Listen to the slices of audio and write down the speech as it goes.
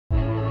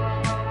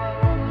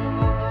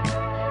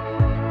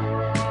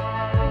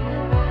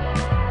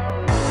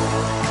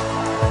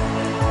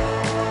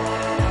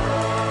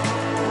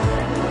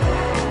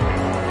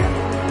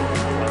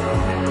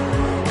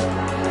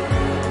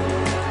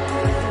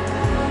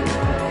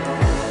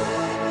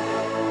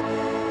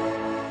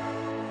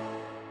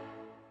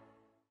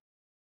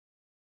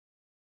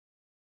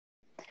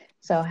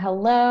So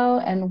hello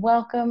and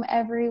welcome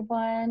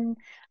everyone.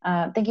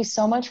 Thank you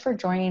so much for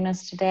joining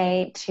us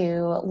today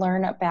to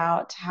learn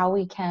about how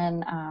we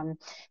can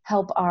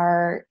help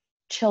our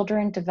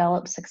children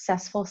develop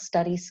successful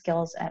study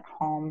skills at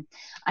home.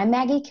 I'm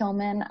Maggie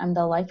Kilman. I'm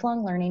the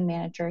Lifelong Learning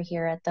Manager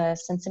here at the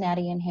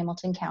Cincinnati and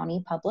Hamilton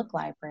County Public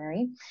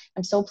Library.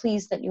 I'm so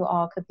pleased that you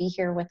all could be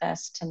here with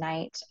us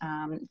tonight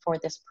for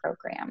this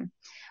program.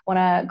 I want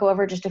to go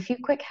over just a few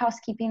quick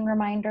housekeeping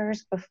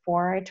reminders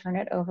before I turn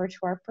it over to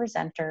our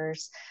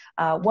presenters.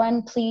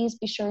 One, please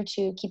be sure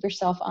to keep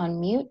yourself on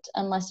mute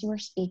unless you are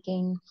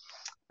speaking.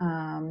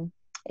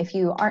 If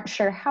you aren't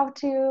sure how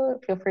to,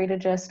 feel free to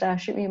just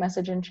shoot me a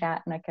message in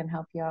chat and I can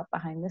help you out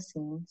behind the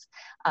scenes.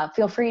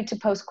 Feel free to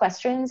post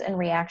questions and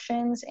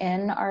reactions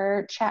in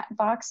our chat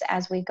box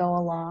as we go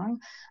along.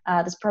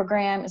 This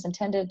program is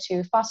intended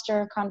to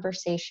foster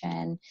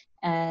conversation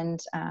and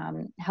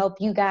help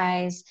you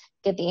guys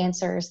get the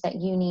answers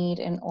that you need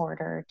in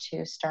order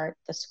to start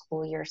the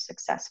school year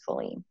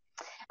successfully.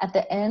 At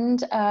the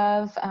end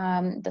of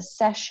the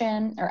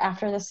session, or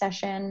after the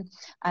session,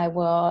 I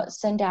will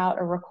send out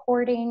a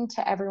recording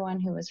to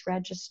everyone who is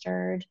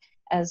registered,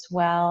 as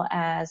well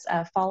as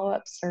a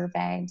follow-up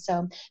survey.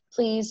 So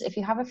please, if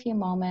you have a few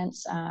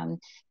moments,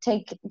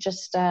 take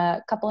just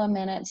a couple of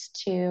minutes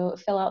to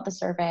fill out the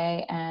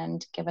survey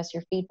and give us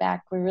your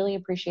feedback. We really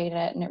appreciate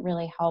it, and it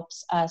really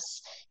helps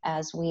us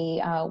as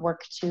we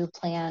work to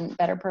plan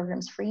better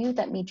programs for you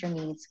that meet your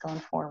needs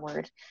going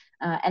forward.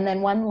 And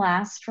then one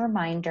last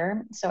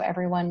reminder, so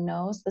everyone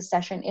knows, the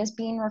session is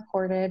being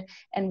recorded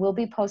and will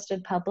be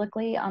posted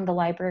publicly on the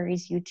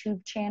library's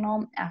YouTube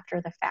channel after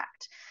the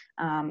fact.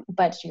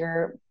 But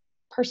your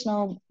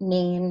personal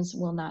names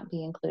will not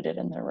be included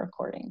in the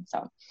recording.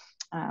 So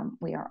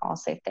we are all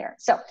safe there.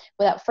 So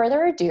without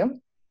further ado,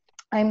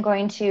 I'm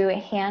going to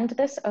hand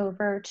this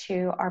over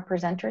to our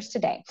presenters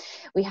today.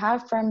 We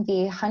have from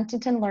the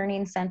Huntington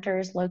Learning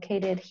Centers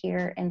located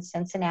here in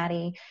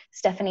Cincinnati,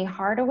 Stephanie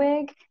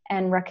Hardawig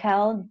and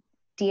Raquel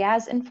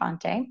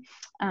Diaz-Infante.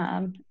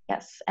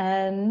 Yes,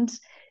 and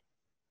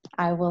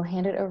I will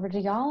hand it over to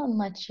y'all and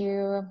let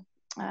you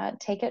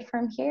take it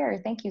from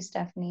here. Thank you,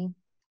 Stephanie.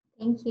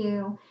 Thank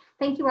you.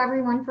 Thank you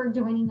everyone for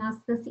joining us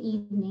this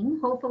evening.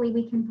 Hopefully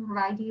we can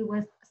provide you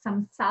with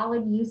some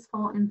solid,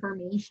 useful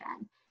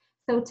information.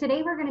 So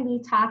today we're going to be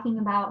talking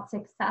about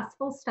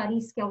successful study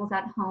skills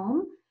at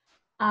home.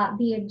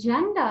 The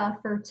agenda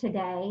for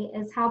today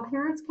is how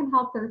parents can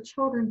help their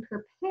children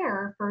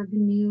prepare for the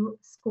new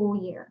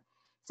school year.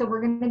 So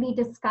we're going to be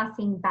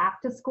discussing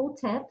back to school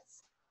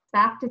tips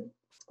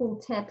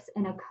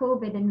in a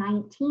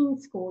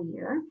COVID-19 school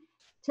year,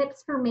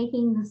 tips for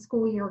making the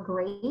school year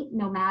great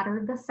no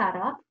matter the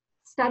setup,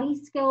 study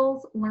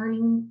skills,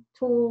 learning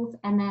tools,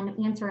 and then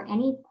answer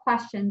any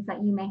questions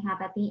that you may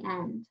have at the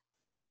end.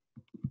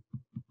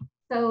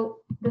 So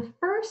the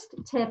first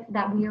tip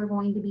that we are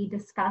going to be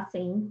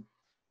discussing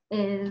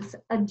is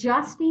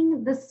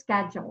adjusting the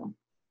schedule.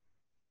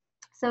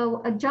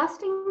 So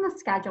adjusting the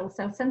schedule.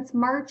 So since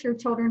March, your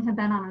children have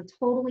been on a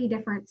totally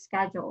different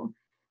schedule.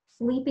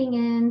 Sleeping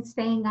in,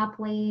 staying up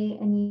late,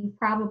 and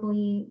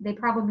they've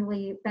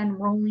probably been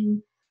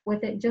rolling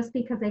with it just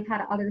because they've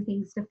had other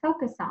things to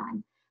focus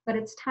on. But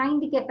it's time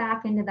to get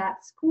back into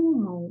that school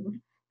mode,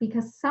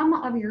 because some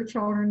of your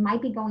children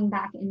might be going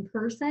back in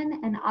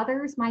person and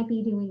others might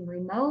be doing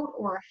remote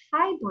or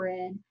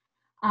hybrid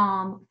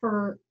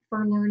for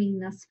learning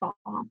this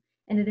fall.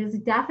 And it is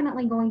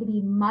definitely going to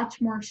be much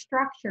more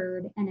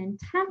structured and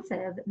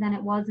intensive than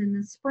it was in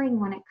the spring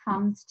when it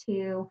comes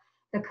to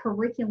the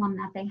curriculum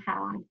that they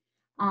had.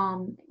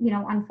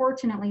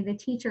 Unfortunately, the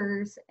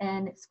teachers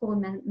and school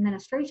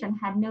administration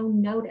had no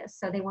notice,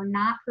 so they were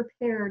not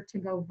prepared to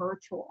go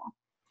virtual.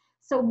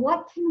 So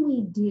what can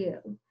we do?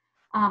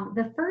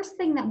 The first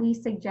thing that we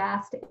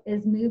suggest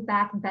is move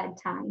back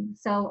bedtime.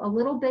 So a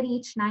little bit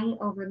each night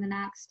over the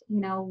next,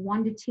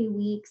 1 to 2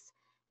 weeks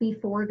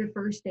before the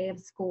first day of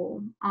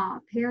school.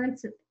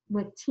 Parents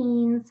with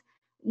teens,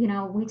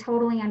 we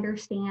totally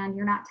understand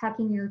you're not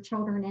tucking your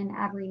children in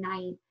every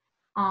night.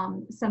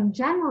 Some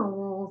general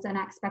rules and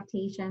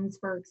expectations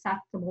for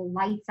acceptable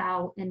lights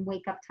out and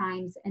wake up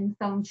times and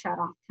phone shut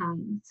off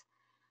times.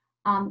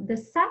 The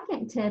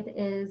second tip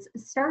is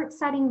start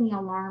setting the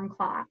alarm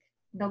clock.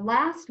 The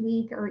last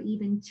week or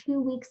even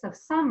 2 weeks of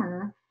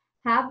summer,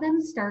 have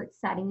them start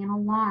setting an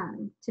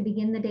alarm to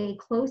begin the day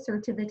closer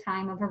to the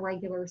time of a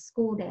regular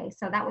school day.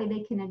 So that way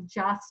they can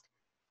adjust,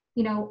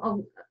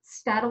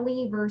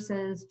 steadily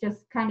versus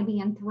just kind of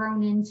being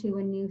thrown into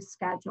a new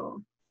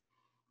schedule.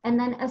 And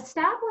then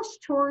establish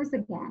chores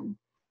again.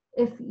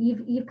 If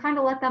you've kind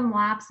of let them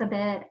lapse a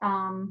bit,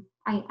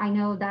 I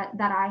know that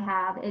I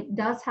have, it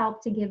does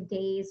help to give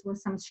days with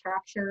some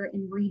structure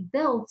and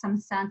rebuild some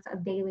sense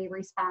of daily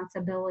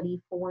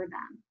responsibility for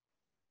them.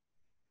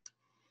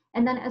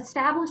 And then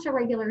establish a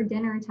regular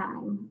dinner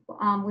time,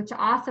 which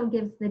also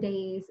gives the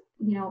days,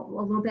 a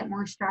little bit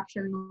more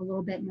structure and a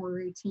little bit more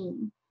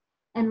routine.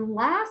 And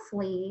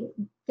lastly,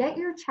 get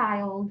your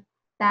child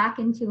back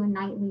into a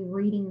nightly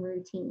reading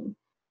routine.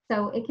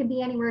 So it could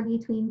be anywhere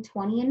between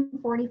 20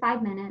 and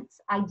 45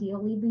 minutes,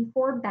 ideally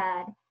before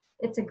bed.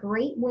 It's a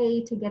great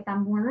way to get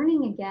them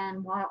learning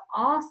again while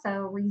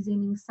also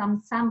resuming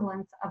some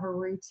semblance of a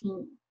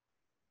routine.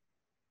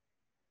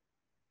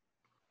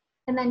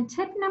 And then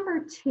tip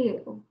number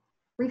 2,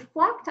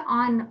 reflect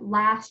on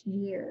last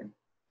year.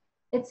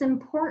 It's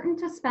important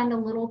to spend a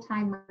little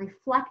time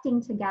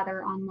reflecting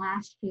together on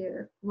last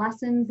year,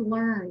 lessons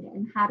learned,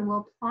 and how to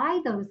apply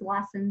those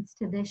lessons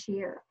to this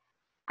year.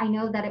 I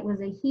know that it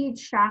was a huge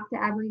shock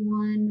to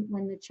everyone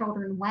when the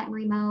children went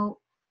remote.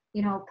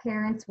 You know,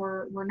 parents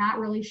were not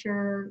really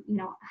sure, you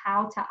know,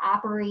 how to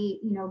operate,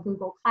 you know,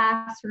 Google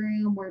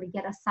Classroom, where to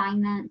get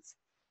assignments.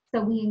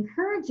 So we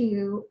encourage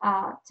you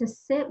to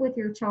sit with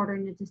your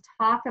children and just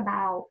talk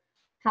about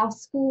how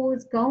school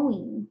is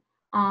going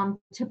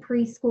to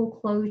preschool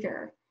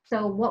closure.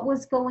 So what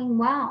was going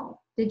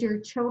well? Did your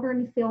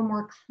children feel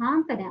more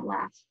confident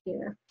last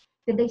year?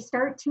 Did they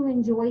start to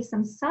enjoy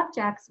some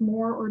subjects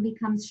more or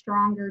become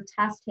stronger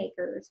test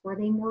takers? Were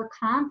they more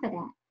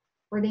confident?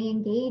 Were they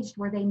engaged?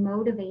 Were they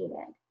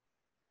motivated?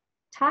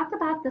 Talk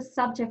about the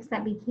subjects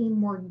that became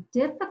more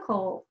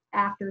difficult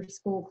after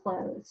school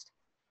closed.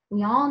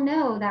 We all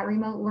know that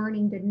remote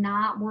learning did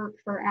not work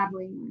for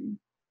everyone.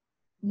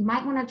 You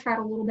might want to tread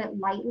a little bit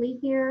lightly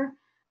here.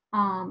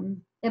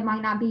 It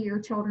might not be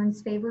your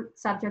children's favorite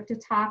subject to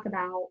talk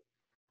about,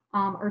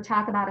 or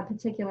talk about a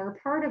particular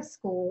part of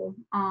school,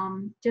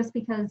 just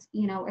because,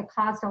 you know, it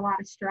caused a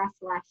lot of stress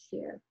last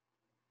year.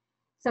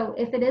 So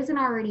if it isn't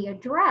already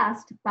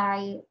addressed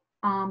by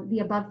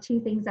the above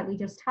 2 things that we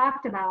just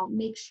talked about,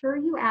 make sure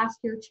you ask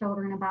your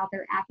children about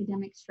their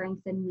academic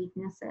strengths and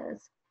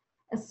weaknesses,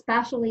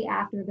 especially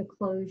after the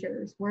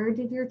closures. Where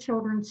did your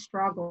children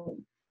struggle?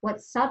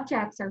 What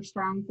subjects are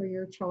strong for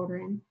your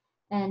children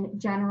and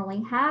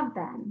generally have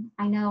been?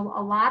 I know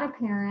a lot of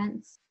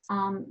parents,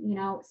 you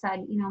know,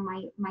 said, you know,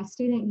 my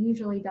student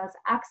usually does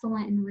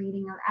excellent in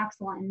reading or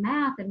excellent in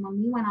math. And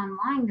when we went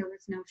online, there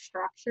was no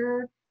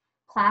structure.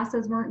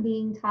 Classes weren't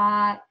being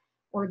taught,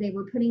 or they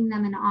were putting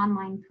them in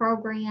online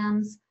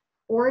programs,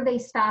 or they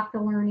stopped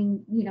the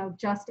learning, you know,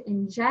 just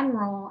in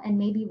general, and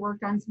maybe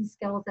worked on some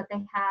skills that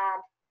they had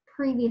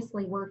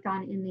previously worked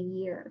on in the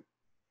year.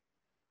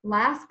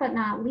 Last but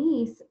not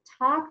least,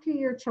 talk to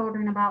your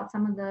children about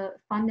some of the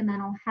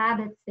fundamental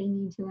habits they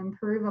need to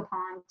improve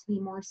upon to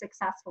be more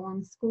successful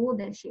in school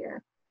this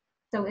year.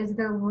 So is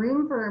there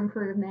room for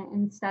improvement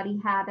in study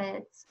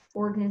habits,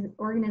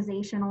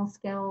 organizational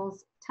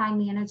skills, time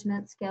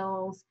management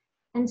skills,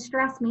 and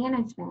stress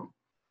management?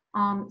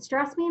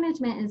 Stress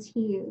management is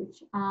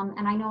huge.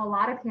 And I know a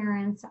lot of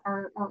parents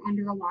are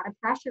under a lot of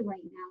pressure right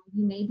now.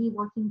 You may be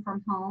working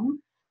from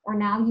home, or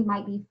now you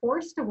might be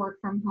forced to work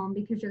from home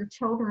because your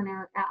children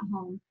are at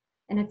home.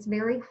 And it's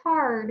very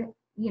hard,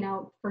 you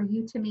know, for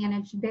you to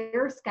manage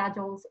their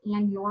schedules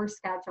and your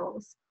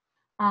schedules.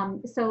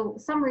 So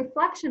some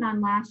reflection on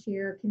last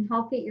year can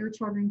help get your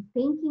children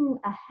thinking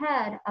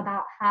ahead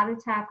about how to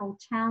tackle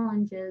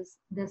challenges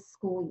this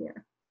school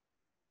year.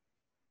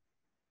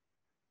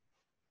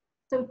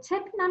 So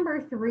tip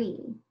number 3,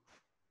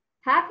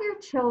 have your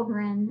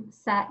children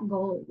set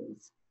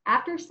goals.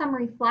 After some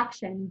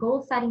reflection,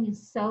 goal setting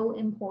is so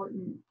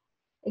important.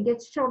 It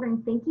gets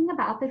children thinking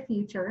about the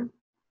future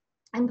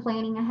and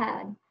planning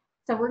ahead.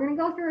 So we're going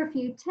to go through a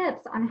few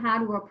tips on how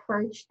to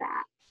approach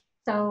that.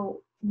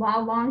 So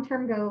while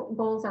long-term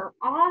goals are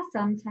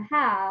awesome to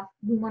have,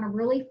 we want to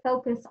really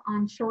focus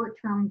on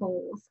short-term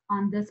goals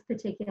on this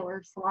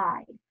particular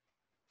slide.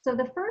 So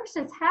the first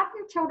is have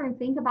your children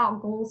think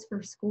about goals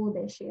for school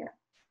this year,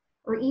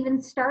 or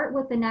even start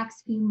with the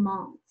next few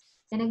months.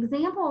 An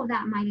example of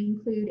that might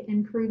include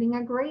improving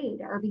a grade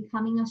or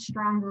becoming a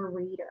stronger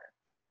reader.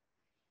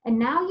 And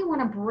now you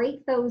want to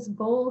break those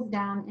goals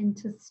down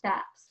into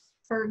steps.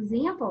 For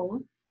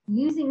example,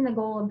 using the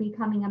goal of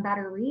becoming a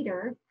better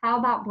reader, how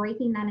about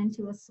breaking that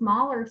into a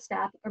smaller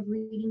step of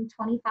reading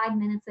 25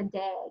 minutes a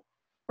day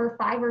for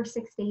 5 or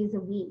 6 days a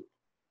week?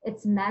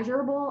 It's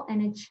measurable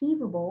and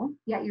achievable,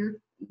 yet you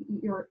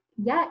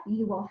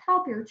will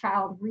help your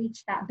child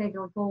reach that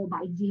bigger goal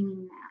by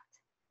doing that.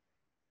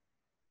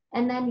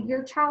 And then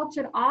your child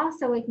should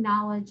also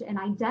acknowledge and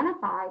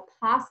identify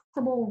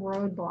possible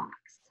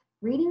roadblocks.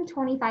 Reading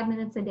 25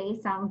 minutes a day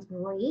sounds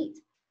great,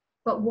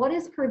 but what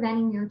is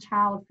preventing your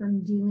child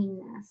from doing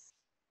this?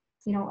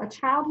 You know, a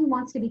child who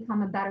wants to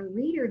become a better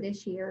reader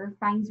this year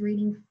finds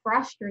reading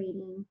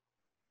frustrating.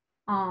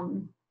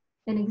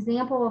 An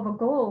example of a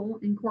goal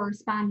and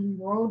corresponding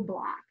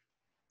roadblock.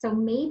 So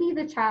maybe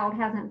the child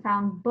hasn't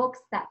found books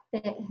that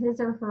fit his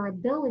or her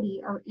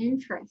ability or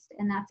interest,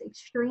 and that's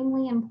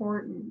extremely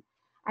important.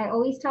 I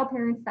always tell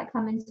parents that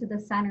come into the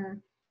center,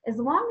 as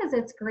long as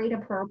it's grade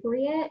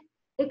appropriate,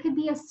 it could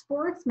be a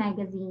sports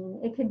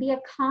magazine, it could be a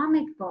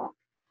comic book.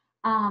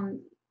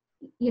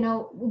 You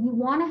know, you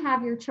want to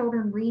have your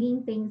children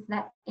reading things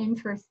that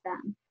interest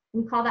them.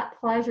 We call that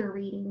pleasure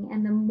reading.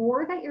 And the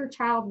more that your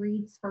child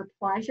reads for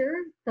pleasure,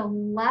 the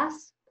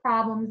less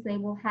problems they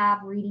will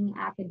have reading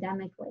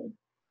academically.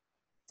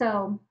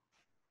 So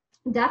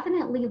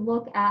definitely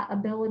look at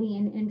ability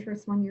and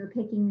interest when you're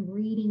picking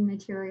reading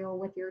material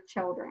with your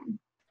children.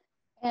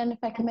 And if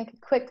I can make a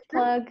quick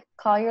plug,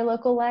 call your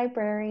local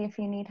library if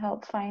you need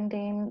help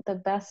finding the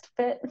best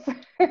fit for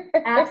your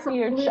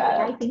Absolutely, I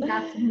child. think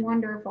that's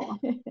wonderful.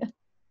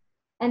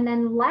 And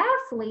then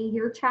lastly,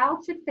 your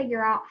child should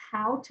figure out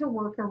how to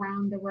work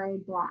around the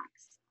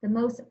roadblocks. The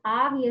most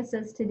obvious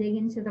is to dig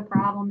into the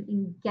problem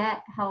and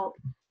get help,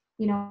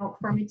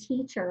 from a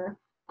teacher.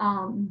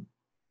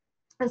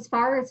 As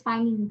far as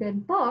finding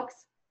good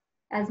books,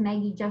 as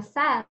Maggie just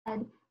said,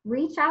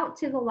 reach out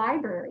to the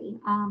library.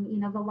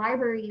 The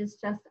library is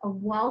just a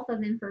wealth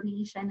of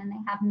information, and they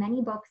have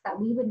many books that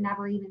we would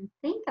never even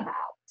think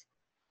about.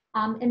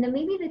 And then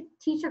maybe the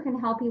teacher can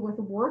help you with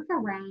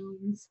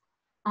workarounds,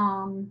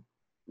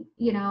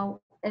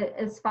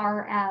 as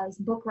far as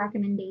book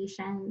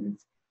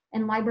recommendations.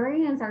 And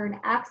librarians are an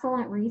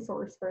excellent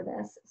resource for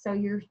this. So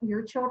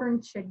your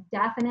children should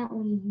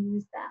definitely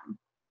use them.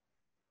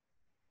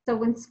 So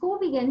when school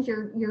begins,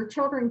 your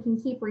children can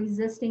keep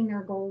resisting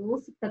their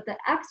goals, but the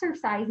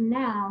exercise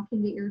now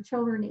can get your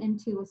children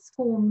into a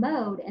school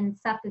mode and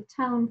set the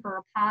tone for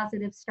a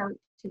positive start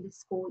to the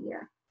school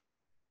year.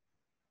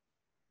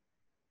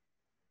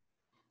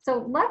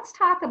 So let's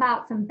talk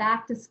about some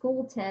back to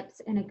school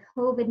tips in a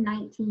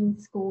COVID-19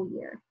 school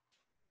year.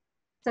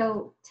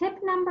 So tip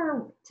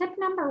number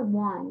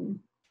one,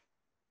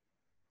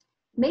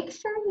 make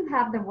sure you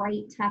have the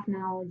right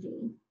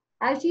technology.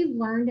 As you've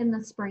learned in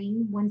the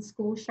spring when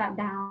school shut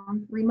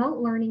down, remote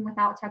learning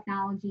without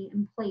technology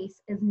in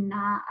place is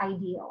not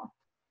ideal.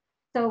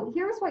 So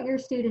here's what your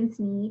students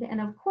need,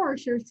 and of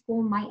course your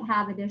school might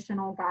have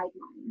additional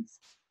guidelines.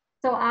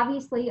 So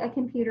obviously a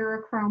computer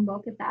or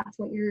Chromebook, if that's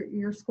what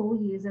your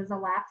school uses, a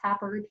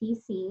laptop or a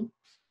PC.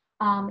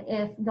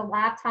 If the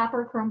laptop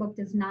or Chromebook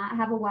does not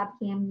have a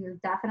webcam, you're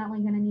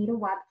definitely going to need a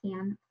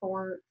webcam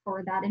for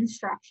that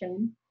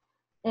instruction,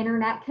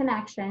 internet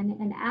connection,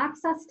 and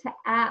access to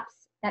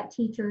apps that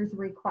teachers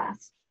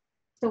request.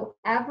 So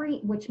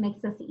which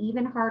makes this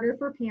even harder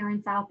for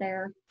parents out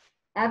there,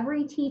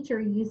 every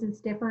teacher uses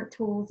different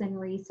tools and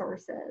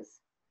resources.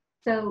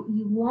 So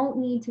you won't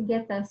need to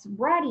get this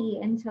ready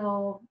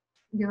until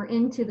you're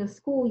into the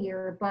school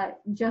year, but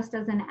just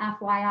as an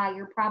FYI,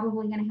 you're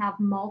probably going to have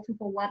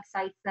multiple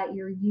websites that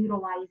you're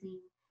utilizing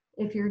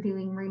if you're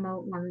doing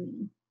remote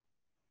learning.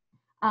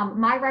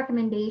 My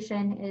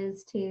recommendation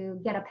is to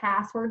get a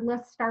password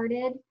list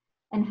started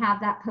and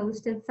have that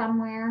posted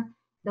somewhere,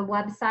 the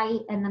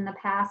website, and then the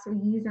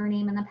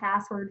username and the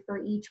password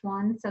for each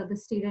one, so the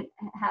student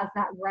has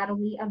that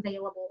readily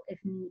available if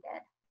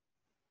needed.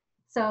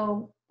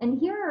 So, and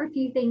here are a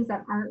few things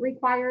that aren't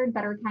required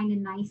but are kind of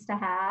nice to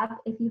have.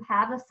 If you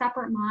have a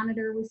separate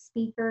monitor with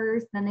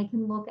speakers, then they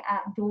can look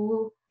at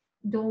dual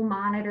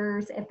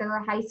monitors. If they're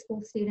a high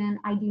school student,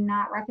 I do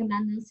not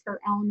recommend this for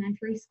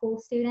elementary school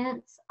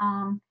students.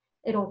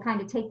 It'll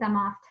kind of take them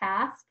off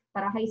task,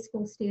 but a high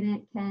school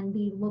student can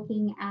be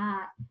looking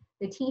at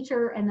the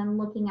teacher and then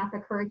looking at the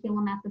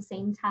curriculum at the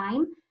same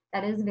time.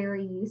 That is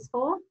very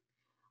useful.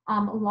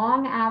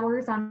 Long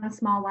hours on a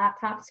small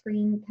laptop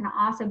screen can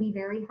also be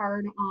very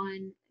hard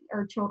on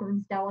our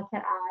children's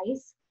delicate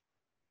eyes.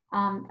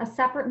 A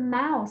separate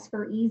mouse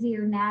for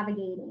easier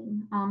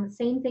navigating.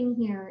 Same thing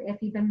here.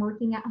 If you've been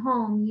working at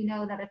home, you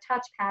know that a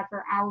touchpad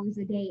for hours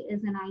a day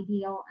isn't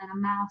ideal, and a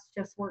mouse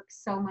just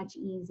works so much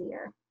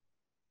easier.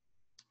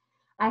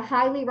 I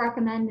highly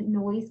recommend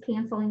noise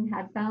canceling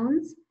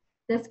headphones.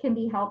 This can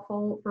be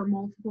helpful for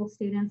multiple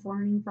students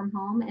learning from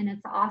home, and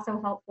it's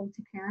also helpful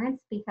to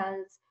parents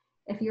because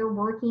if you're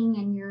working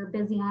and you're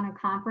busy on a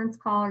conference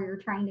call or you're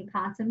trying to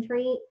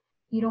concentrate,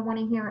 you don't want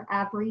to hear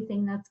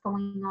everything that's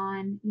going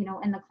on,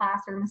 in the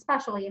classroom,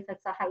 especially if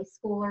it's a high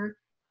schooler.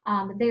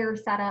 They're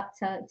set up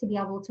to be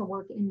able to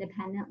work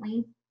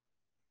independently.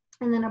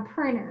 And then a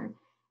printer.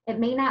 It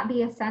may not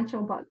be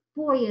essential, but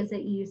boy, is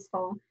it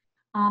useful.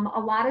 A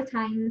lot of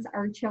times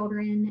our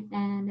children,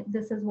 and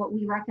this is what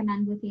we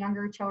recommend with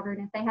younger children,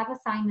 if they have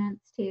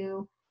assignments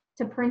to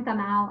print them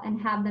out and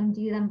have them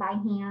do them by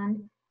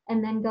hand,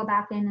 and then go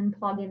back in and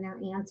plug in their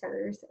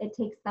answers. It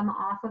takes them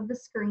off of the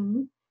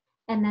screen.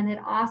 And then it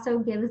also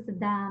gives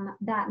them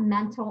that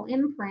mental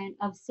imprint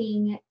of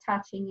seeing it,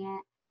 touching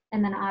it,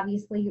 and then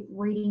obviously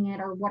reading it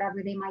or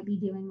whatever they might be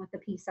doing with the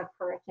piece of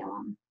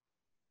curriculum.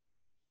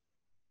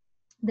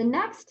 The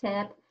next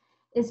tip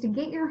is to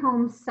get your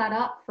home set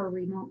up for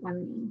remote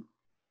learning.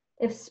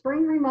 If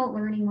spring remote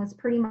learning was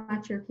pretty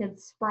much your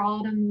kids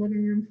sprawled on the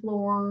living room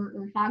floor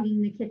or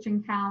hogging the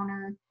kitchen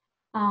counter,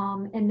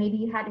 and maybe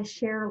you had to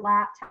share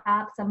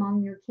laptops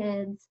among your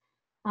kids,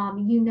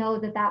 you know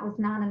that was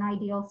not an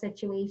ideal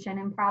situation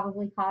and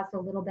probably caused a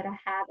little bit of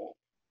havoc.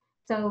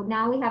 So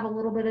now we have a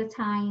little bit of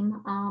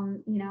time,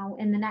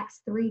 in the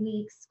next 3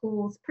 weeks,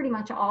 pretty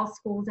much all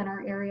schools in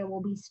our area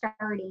will be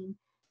starting.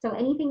 So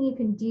anything you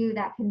can do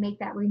that can make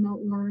that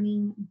remote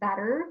learning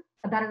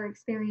a better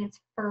experience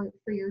for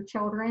your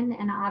children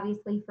and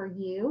obviously for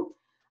you,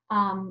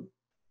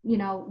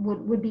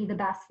 would be the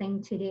best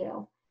thing to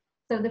do.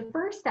 So the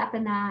first step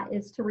in that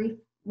is to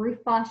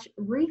refresh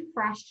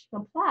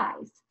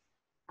supplies.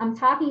 I'm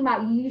talking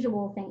about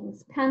usual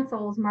things,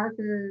 pencils,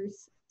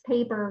 markers,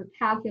 paper,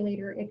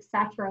 calculator,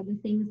 etc., the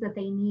things that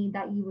they need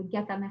that you would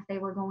get them if they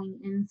were going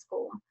in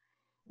school.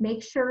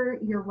 Make sure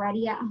you're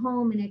ready at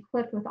home and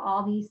equipped with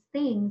all these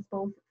things,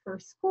 both for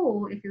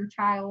school, if your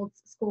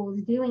child's school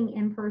is doing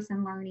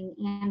in-person learning,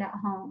 and at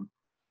home.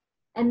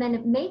 And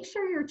then make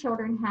sure your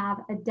children have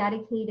a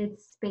dedicated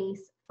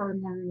space for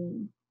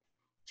learning.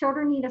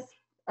 Children need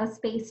a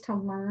space to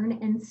learn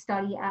and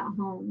study at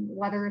home,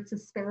 whether it's a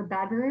spare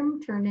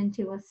bedroom turned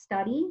into a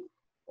study,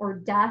 or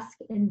desk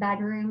in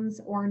bedrooms,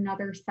 or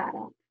another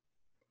setup.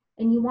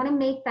 And you want to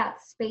make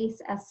that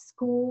space as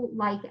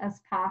school-like as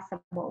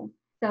possible.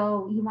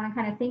 So you want to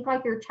kind of think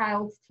like your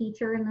child's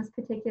teacher in this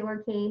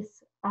particular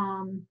case.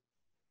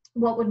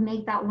 What would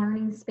make that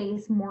learning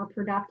space more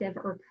productive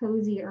or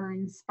cozy or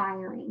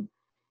inspiring?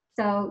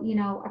 So, you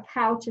know, a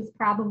couch is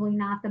probably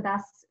not the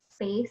best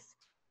space.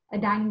 A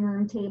dining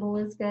room table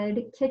is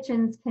good.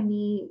 Kitchens can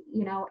be,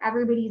 you know,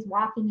 everybody's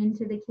walking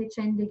into the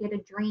kitchen to get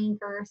a drink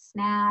or a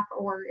snack,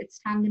 or it's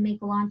time to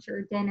make lunch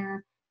or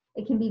dinner.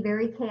 It can be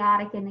very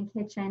chaotic in the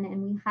kitchen,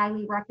 and we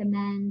highly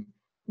recommend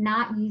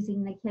not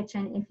using the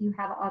kitchen if you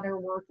have other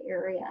work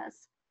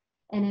areas.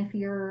 And if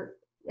your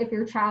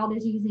child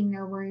is using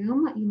their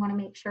room, you want to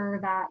make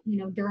sure that, you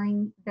know,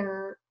 during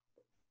their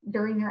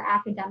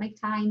academic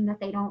time, that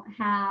they don't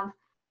have,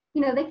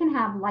 you know, they can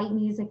have light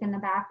music in the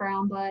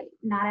background, but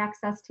not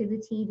access to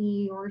the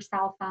TV or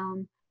cell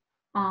phone,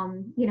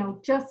 you know,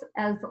 just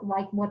as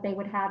like what they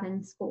would have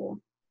in school.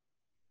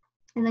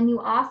 And then you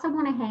also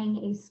want to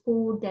hang a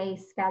school day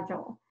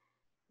schedule.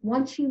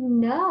 Once you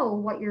know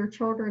what your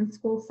children's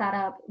school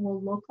setup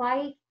will look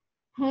like,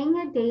 hang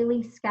a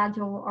daily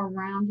schedule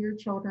around your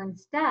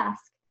children's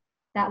desk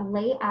that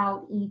lay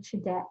out each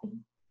day.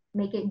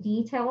 Make it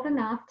detailed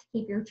enough to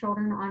keep your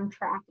children on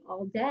track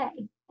all day.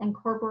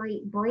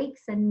 Incorporate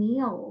breaks and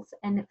meals,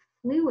 and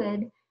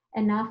fluid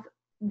enough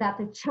that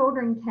the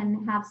children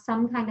can have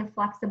some kind of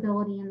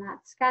flexibility in that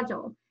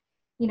schedule.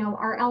 You know,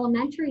 our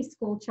elementary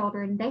school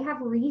children, they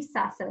have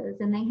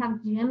recesses and they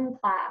have gym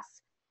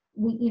class.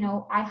 You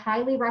know, I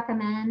highly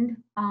recommend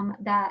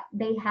that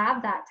they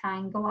have that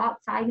time. Go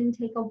outside and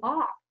take a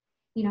walk.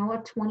 You know, a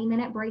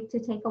 20-minute break to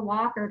take a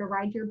walk or to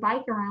ride your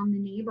bike around the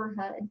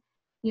neighborhood.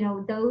 You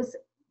know,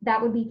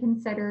 that would be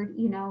considered,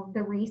 you know,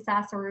 the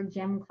recess or a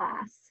gym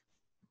class.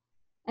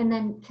 And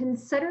then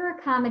consider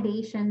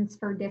accommodations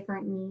for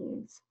different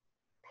needs.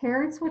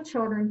 Parents with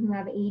children who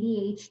have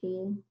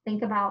ADHD,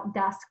 think about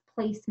desk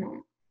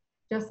placement.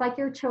 Just like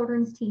your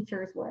children's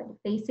teachers would.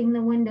 Facing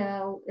the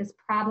window is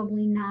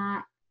probably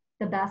not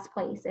the best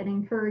place. It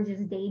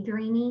encourages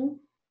daydreaming.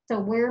 So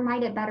where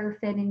might it better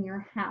fit in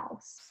your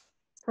house?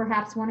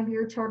 Perhaps one of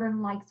your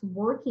children likes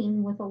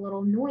working with a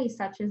little noise,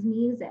 such as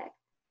music,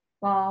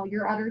 while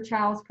your other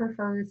child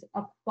prefers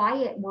a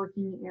quiet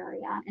working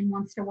area and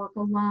wants to work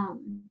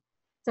alone.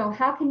 So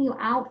how can you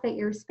outfit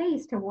your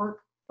space to work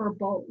for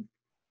both?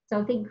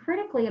 So think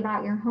critically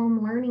about your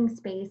home learning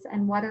space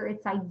and whether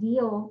it's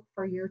ideal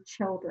for your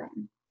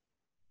children.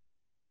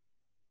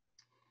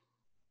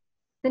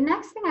 The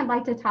next thing I'd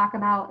like to talk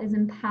about is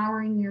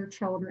empowering your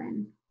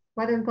children.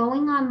 Whether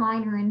going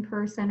online or in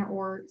person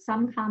or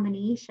some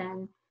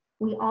combination,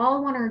 we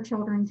all want our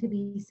children to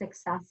be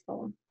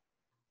successful.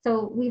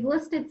 So we've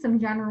listed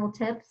some general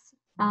tips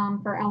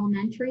for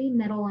elementary,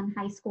 middle, and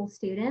high school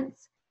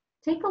students.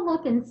 Take a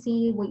look and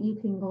see what you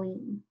can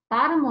glean.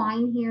 Bottom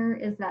line here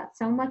is that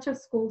so much of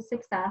school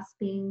success,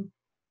 being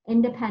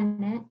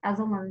independent as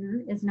a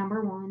learner, is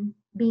number one.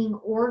 Being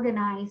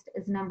organized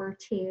is number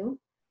two.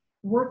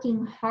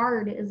 Working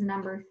hard is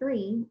number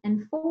three.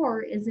 And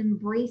four is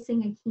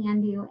embracing a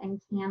can-do and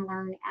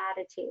can-learn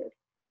attitude.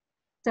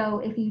 So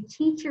if you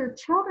teach your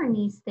children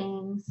these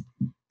things,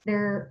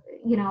 they're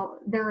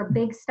a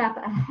big step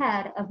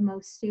ahead of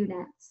most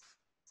students.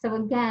 So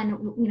again,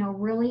 you know,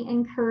 really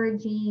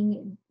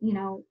encouraging, you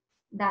know,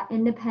 that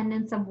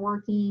independence of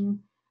working,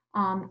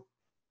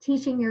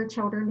 teaching your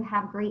children to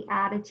have great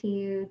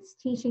attitudes,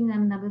 teaching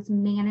them those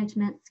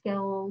management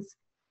skills,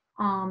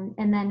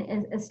 and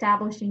then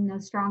establishing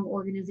those strong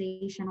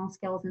organizational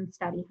skills and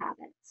study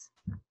habits.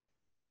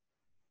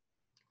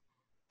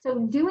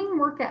 So doing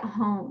work at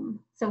home.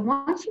 So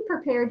once you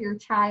prepared your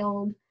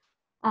child,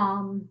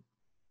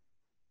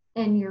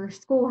 and your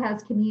school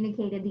has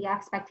communicated the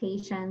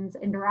expectations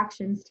and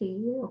directions to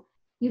you,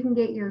 you can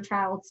get your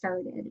child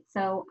started.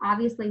 So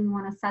obviously we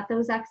want to set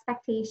those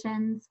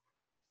expectations,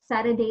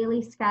 set a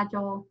daily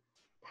schedule,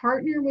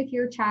 partner with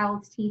your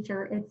child's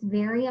teacher. It's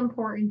very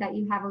important that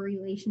you have a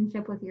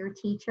relationship with your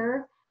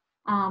teacher,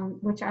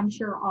 which I'm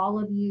sure all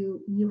of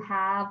you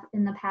have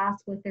in the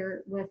past with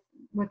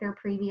their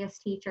previous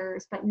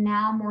teachers, but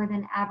now more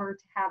than ever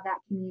to have that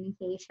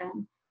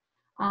communication.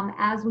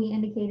 As we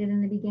indicated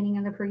in the beginning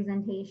of the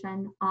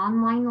presentation,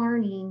 online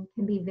learning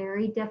can be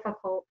very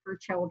difficult for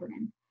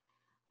children,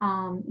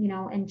 you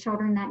know, and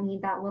children that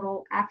need that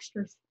little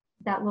extra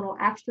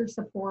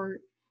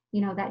support,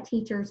 you know, that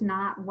teacher's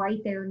not right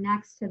there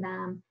next to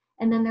them.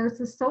 And then there's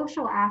the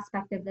social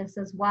aspect of this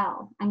as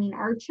well. I mean,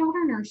 our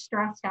children are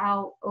stressed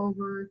out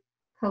over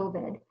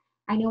COVID.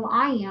 I know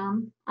I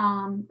am,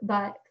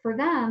 but for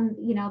them,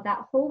 you know,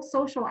 that whole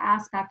social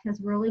aspect has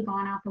really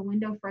gone out the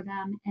window for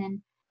them. And,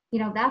 you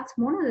know, that's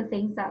one of the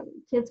things that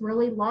kids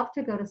really love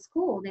to go to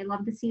school. They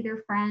love to see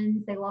their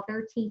friends, they love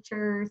their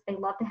teachers, they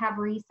love to have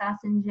recess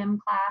and gym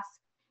class,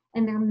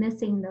 and they're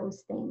missing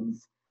those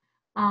things.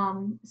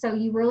 So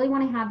you really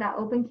want to have that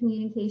open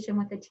communication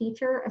with the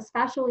teacher,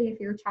 especially if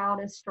your child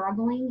is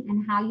struggling,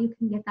 and how you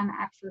can get them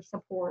extra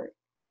support.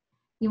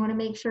 You want to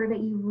make sure that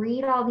you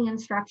read all the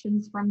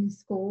instructions from the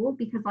school,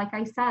 because like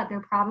I said,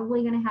 they're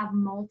probably going to have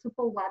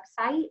multiple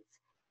websites,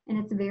 and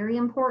it's very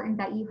important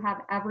that you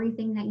have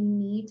everything that you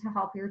need to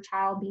help your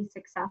child be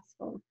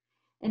successful.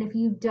 And if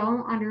you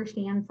don't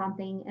understand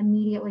something,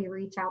 immediately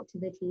reach out to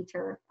the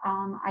teacher.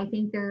 I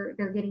think they're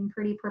getting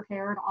pretty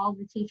prepared, all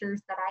the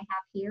teachers that I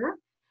have here.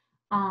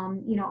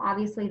 You know,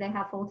 obviously they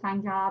have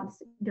full-time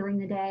jobs during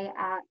the day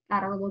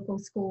at our local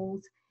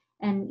schools.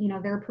 And, you know,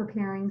 they're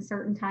preparing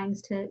certain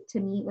times to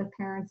meet with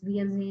parents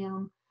via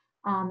Zoom,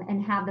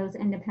 and have those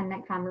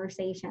independent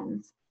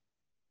conversations.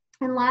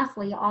 And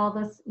lastly, all of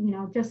us, you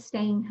know, just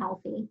staying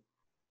healthy.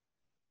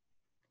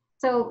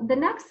 So the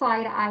next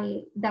slide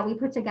that we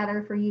put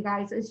together for you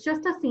guys is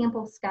just a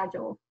sample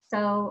schedule.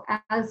 So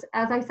as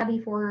I said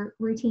before,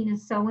 routine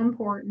is so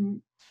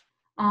important.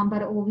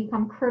 But it will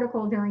become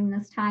critical during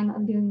this time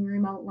of doing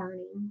remote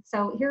learning.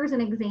 So here's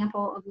an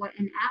example of what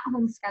an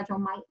at-home schedule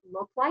might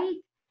look like.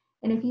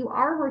 And if you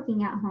are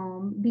working at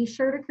home, be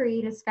sure to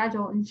create a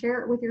schedule and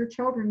share it with your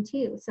children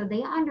too, so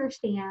they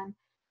understand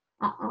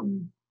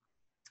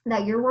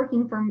that you're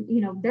working from,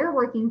 you know, they're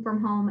working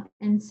from home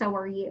and so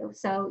are you.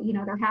 So, you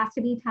know, there has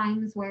to be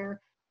times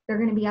where they're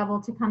going to be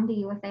able to come to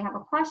you if they have a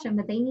question,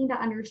 but they need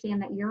to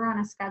understand that you're on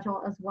a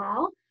schedule as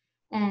well.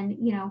 And,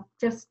 you know,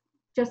 just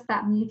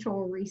that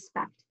mutual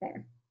respect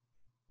there.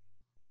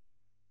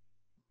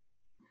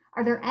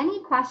 Are there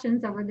any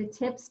questions over the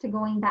tips to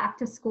going back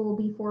to school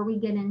before we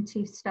get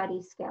into study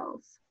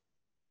skills?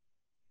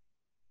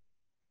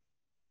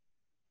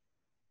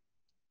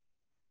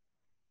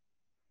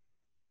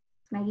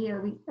 Maggie,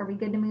 are we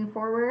good to move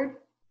forward?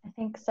 I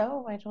think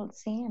so. I don't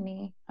see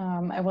any.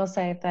 I will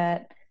say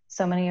that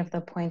so many of the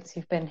points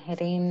you've been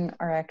hitting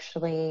are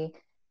actually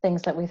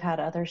things that we've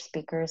had other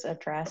speakers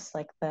address,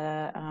 like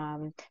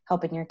the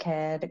helping your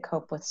kid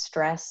cope with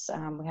stress.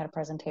 We had a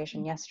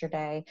presentation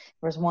yesterday.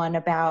 There was one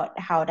about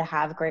how to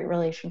have great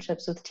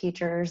relationships with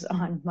teachers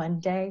on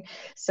Monday.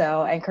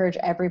 So I encourage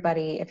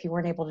everybody, if you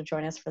weren't able to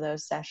join us for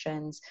those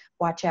sessions,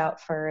 watch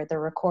out for the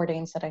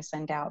recordings that I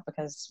send out,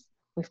 because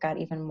we've got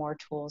even more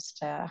tools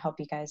to help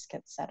you guys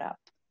get set up.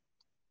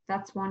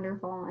 That's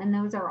wonderful. And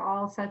those are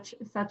all such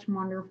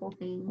wonderful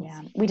things.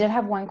 Yeah, we did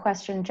have one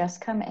question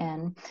just come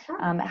in.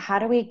 How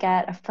do we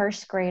get a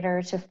first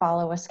grader to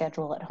follow a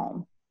schedule at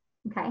home?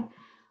 Okay.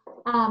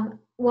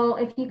 Well,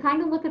 if you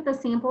kind of look at the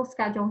sample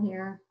schedule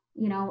here,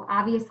 you know,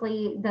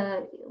 obviously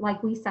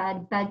like we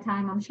said,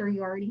 bedtime, I'm sure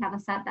you already have a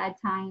set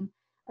bedtime,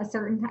 a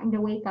certain time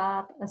to wake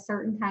up, a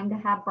certain time to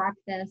have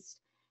breakfast.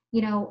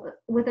 You know,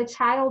 with a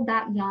child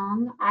that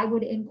young, I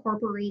would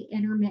incorporate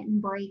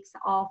intermittent breaks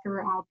all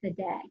throughout the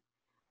day.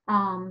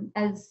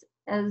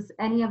 As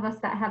any of us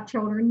that have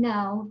children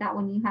know, that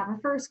when you have a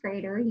first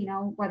grader, you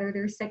know, whether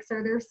they're 6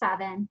 or they're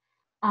 7,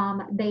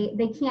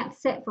 they can't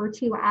sit for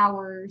 2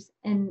 hours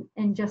and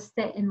just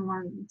sit and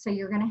learn. So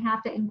you're going to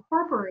have to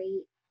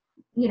incorporate,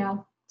 you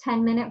know,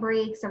 10-minute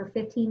breaks or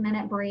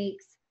 15-minute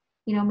breaks.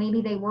 You know,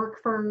 maybe they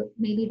work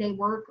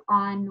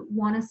on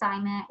one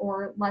assignment,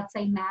 or let's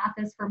say math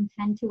is from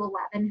 10 to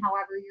 11,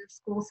 however your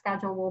school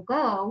schedule will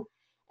go.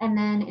 And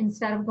then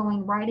instead of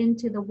going right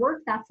into the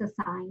work that's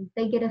assigned,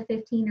 they get a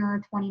 15 or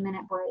a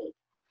 20-minute break.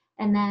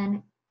 And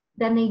then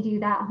they do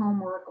that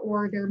homework,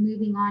 or they're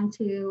moving on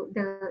to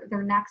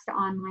their next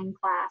online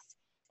class,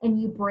 and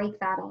you break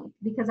that up.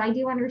 Because I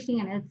do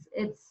understand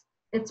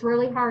it's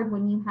really hard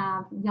when you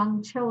have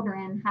young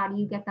children. How do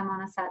you get them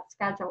on a set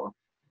schedule?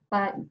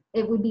 But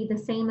it would be the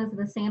same as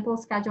the sample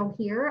schedule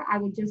here. I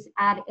would just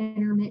add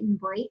intermittent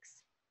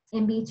breaks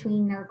in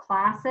between their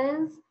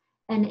classes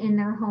and in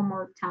their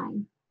homework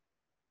time.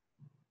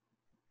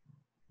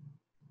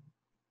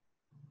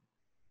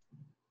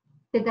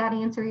 Did that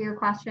answer your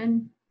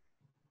question?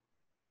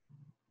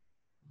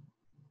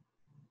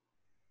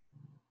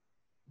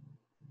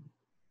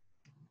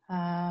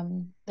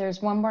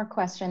 There's one more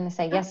question. They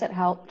say, yes, it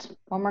helped.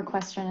 One more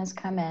question has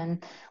come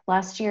in.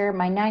 Last year,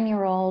 my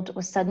 9-year-old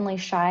was suddenly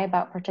shy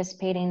about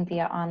participating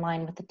via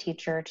online with the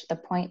teacher to the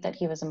point that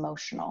he was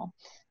emotional.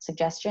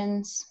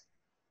 Suggestions?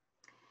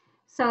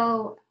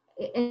 So,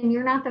 and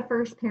you're not the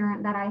first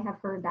parent that I have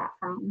heard that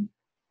from.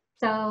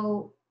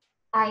 So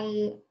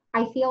I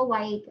feel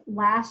like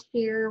last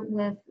year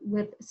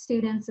with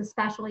students,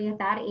 especially at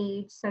that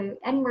age, so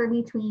anywhere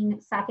between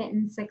 2nd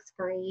and 6th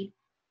grade,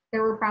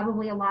 there were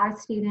probably a lot of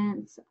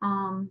students,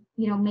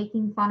 you know,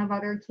 making fun of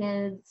other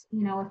kids,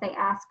 you know, if they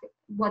ask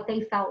what they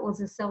felt was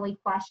a silly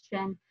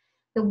question.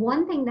 The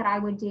one thing that I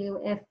would do,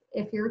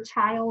 if your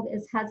child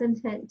is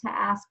hesitant to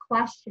ask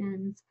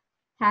questions,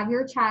 have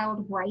your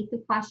child write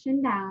the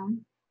question down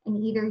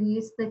and either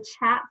use the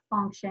chat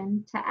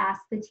function to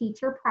ask the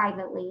teacher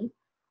privately,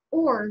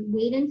 or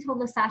wait until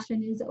the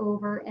session is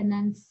over and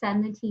then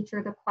send the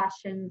teacher the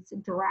questions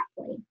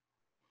directly.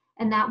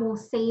 And that will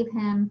save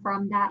him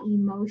from that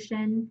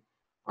emotion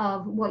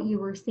of what you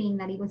were seeing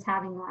that he was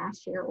having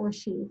last year, or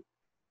she.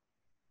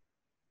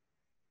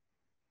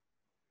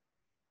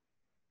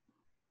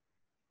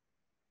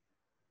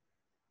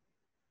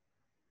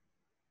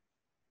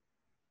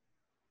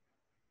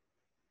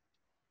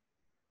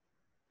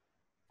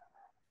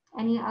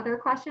 Any other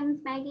questions,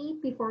 Maggie,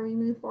 before we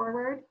move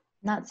forward?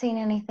 Not seeing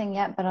anything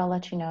yet, but I'll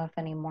let you know if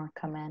any more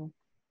come in.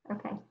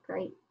 Okay,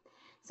 great.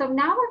 So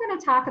now we're going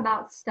to talk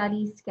about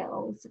study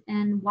skills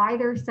and why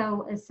they're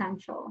so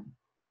essential.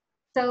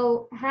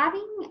 So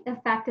having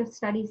effective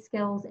study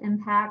skills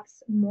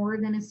impacts more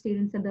than a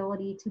student's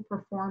ability to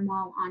perform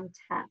well on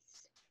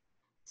tests.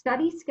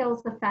 Study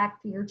skills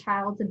affect your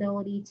child's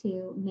ability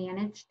to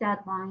manage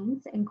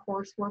deadlines and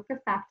coursework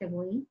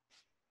effectively,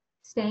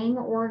 staying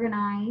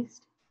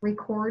organized,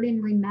 record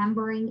and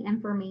remembering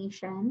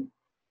information,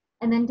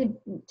 and then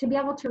to be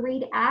able to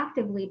read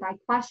actively by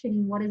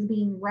questioning what is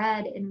being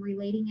read and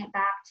relating it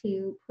back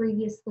to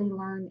previously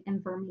learned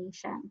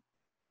information.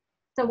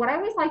 So what I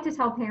always like to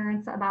tell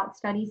parents about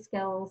study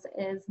skills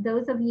is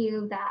those of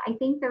you that, I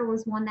think there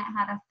was one that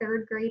had a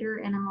 3rd grader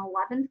and an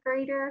 11th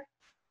grader.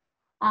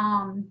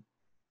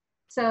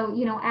 So,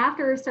 you know,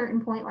 after a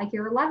certain point, like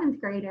your 11th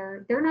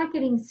grader, they're not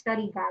getting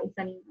study guides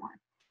anymore.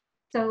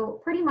 So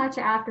pretty much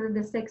after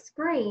the 6th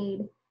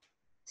grade,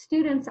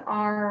 students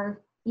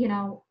are, you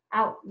know,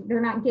 out,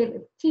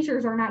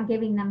 teachers are not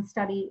giving them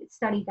study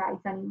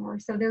guides anymore.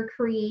 So they're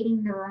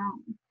creating their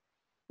own.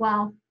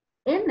 Well,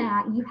 in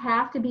that, you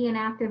have to be an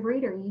active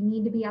reader. You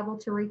need to be able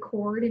to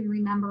record and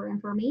remember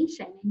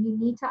information, and you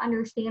need to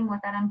understand what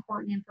that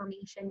important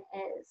information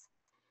is.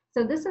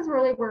 So this is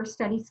really where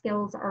study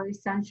skills are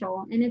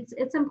essential, and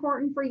it's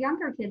important for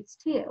younger kids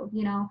too.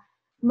 You know,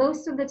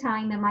 most of the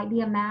time it might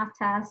be a math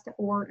test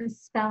or a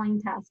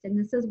spelling test, and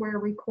this is where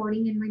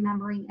recording and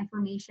remembering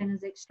information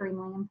is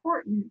extremely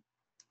important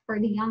for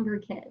the younger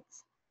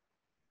kids.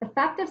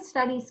 Effective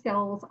study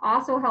skills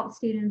also help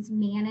students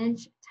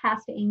manage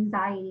test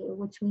anxiety,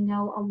 which we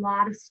know a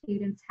lot of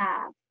students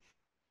have.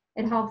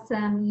 It helps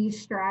them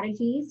use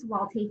strategies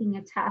while taking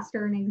a test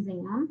or an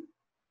exam.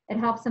 It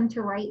helps them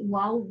to write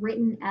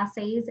well-written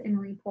essays and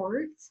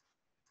reports,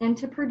 and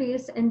to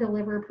produce and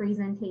deliver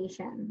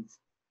presentations.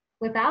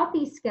 Without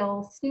these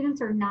skills,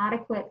 students are not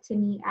equipped to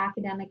meet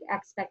academic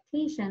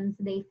expectations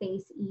they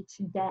face each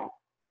day.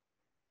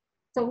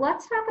 So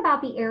let's talk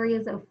about the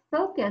areas of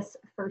focus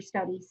for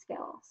study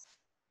skills.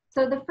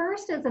 So the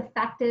first is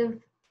effective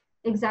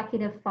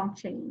executive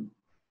functioning.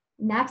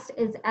 Next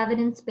is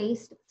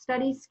evidence-based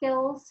study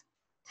skills,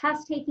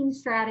 test-taking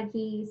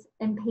strategies,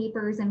 and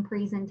papers and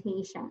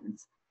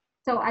presentations.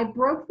 So I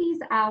broke these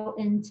out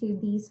into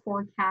these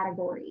 4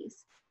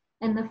 categories.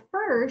 And the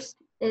first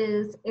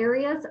is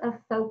areas of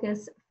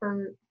focus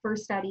for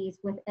studies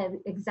with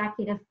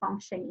executive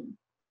functioning.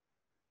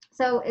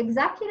 So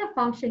executive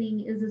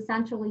functioning is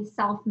essentially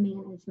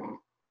self-management.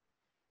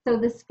 So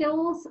the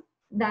skills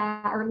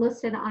that are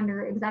listed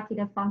under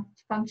executive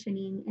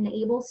functioning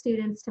enable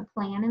students to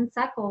plan and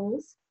set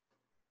goals,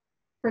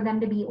 for them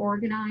to be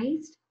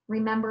organized,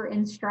 remember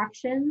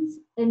instructions,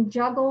 and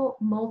juggle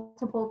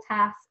multiple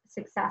tasks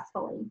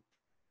successfully.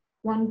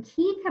 One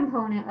key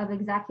component of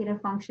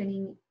executive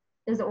functioning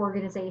is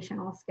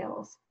organizational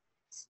skills.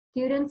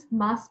 Students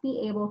must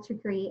be able to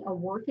create a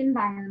work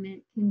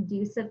environment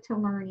conducive to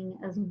learning,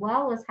 as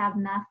well as have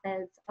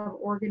methods of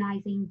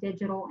organizing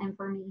digital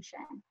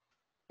information.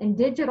 And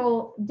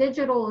digital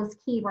is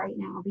key right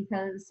now,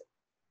 because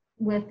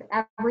with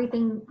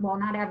everything, well,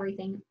 not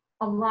everything,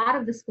 a lot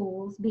of the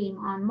schools being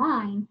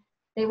online,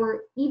 they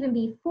were, even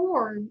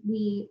before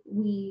we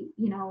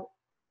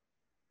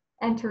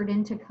entered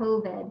into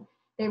COVID,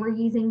 they were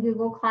using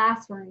Google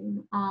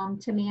Classroom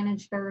to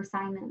manage their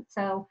assignments.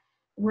 So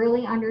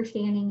really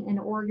understanding and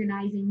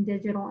organizing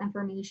digital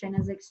information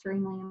is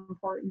extremely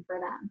important for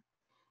them.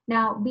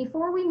 Now,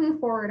 before we move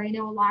forward, I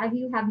know a lot of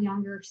you have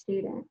younger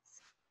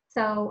students.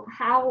 So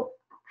how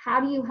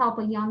do you help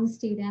a young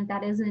student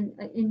that isn't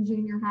in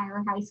junior high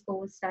or high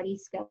school with study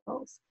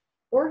skills?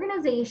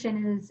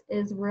 Organization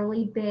is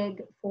really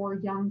big for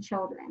young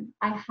children.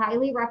 I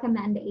highly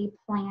recommend a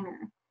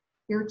planner.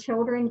 Your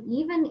children,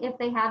 even if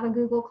they have a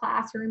Google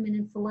Classroom and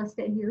it's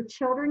listed, your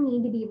children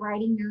need to be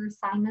writing their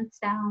assignments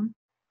down,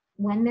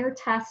 when their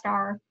tests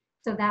are,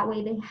 so that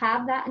way they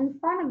have that in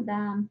front of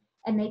them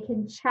and they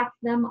can check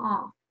them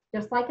off.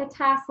 Just like a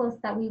task list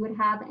that we would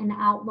have in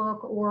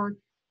Outlook, or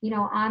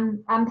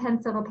on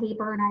pencil to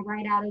paper, and I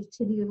write out a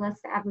to-do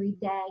list every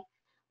day.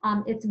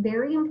 It's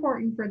very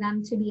important for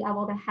them to be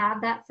able to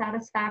have that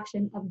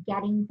satisfaction of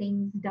getting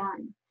things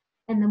done.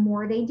 And the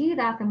more they do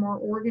that, the more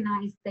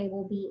organized they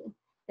will be.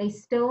 They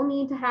still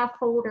need to have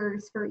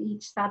folders for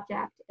each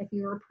subject. If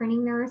you are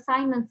printing their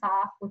assignments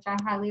off, which I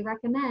highly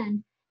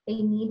recommend,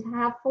 they need to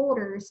have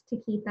folders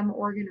to keep them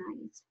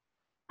organized.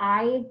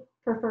 I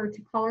prefer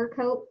to color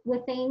code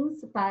with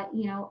things, but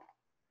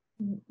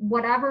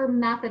whatever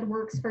method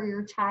works for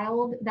your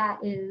child that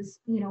is,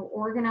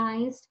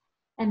 organized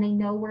and they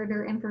know where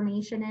their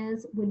information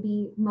is would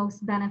be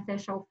most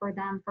beneficial for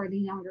them, for the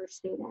younger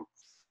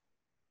students.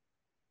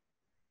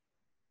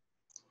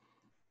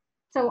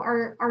 So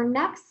our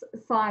next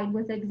slide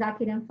with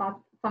executive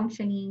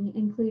functioning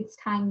includes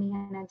time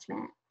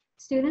management.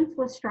 Students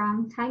with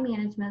strong time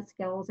management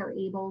skills are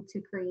able to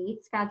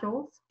create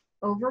schedules,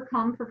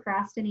 overcome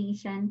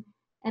procrastination,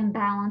 and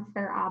balance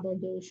their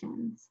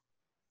obligations.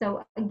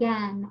 So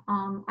again,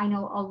 I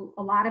know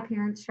a lot of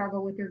parents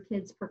struggle with their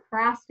kids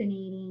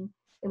procrastinating.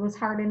 It was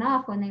hard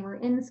enough when they were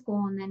in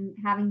school, and then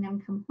having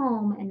them come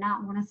home and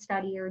not want to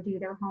study or do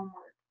their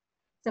homework.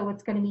 So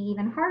it's going to be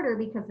even harder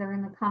because they're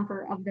in the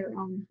comfort of their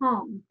own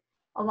home.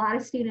 A lot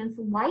of students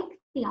like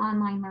the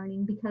online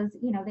learning because,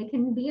 they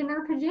can be in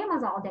their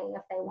pajamas all day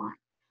if they want.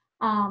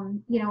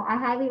 I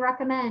highly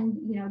recommend,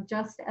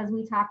 just as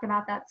we talked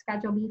about that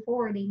schedule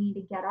before, they need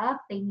to get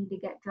up, they need to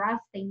get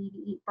dressed, they need to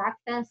eat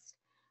breakfast,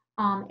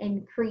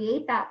 and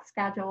create that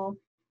schedule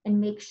and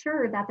make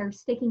sure that they're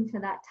sticking to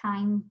that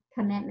time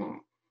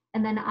commitment.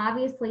 And then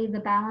obviously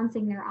the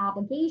balancing their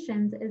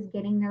obligations is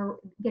getting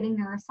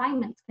their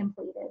assignments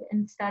completed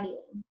and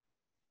studying.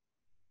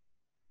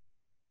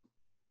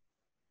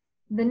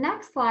 The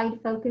next slide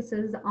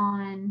focuses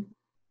on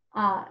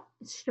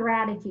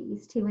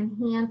strategies to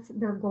enhance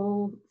their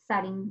goal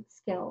setting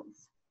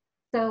skills.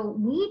 So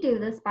we do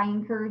this by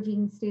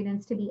encouraging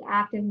students to be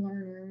active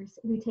learners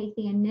who take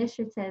the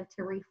initiative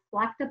to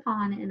reflect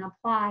upon and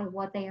apply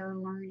what they are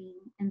learning,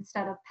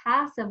 instead of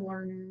passive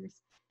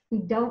learners who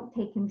don't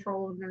take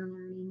control of their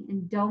learning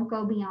and don't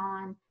go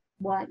beyond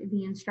what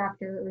the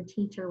instructor or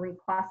teacher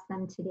requests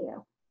them to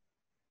do.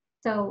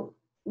 So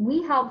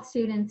we help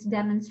students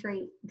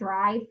demonstrate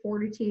drive,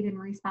 fortitude, and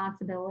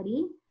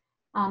responsibility,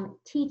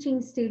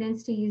 teaching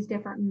students to use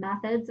different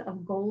methods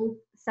of goal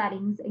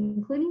settings,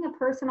 including a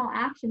personal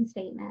action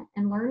statement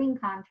and learning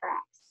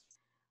contracts.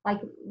 Like,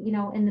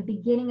 in the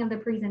beginning of the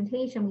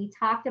presentation, we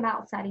talked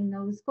about setting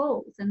those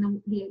goals.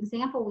 And the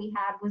example we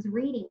had was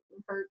reading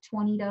for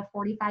 20 to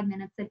 45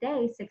 minutes a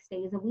day, 6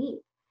 days a week.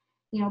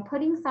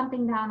 Putting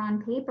something down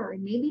on paper,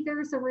 and maybe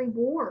there's a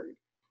reward.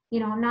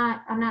 I'm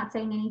not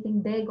saying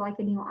anything big like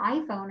a new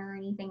iPhone or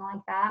anything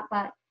like that,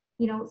 but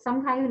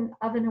some kind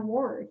of an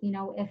award.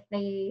 If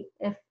they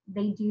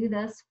do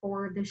this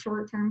for the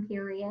short-term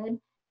period,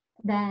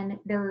 then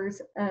there's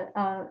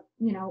a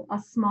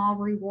small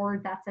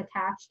reward that's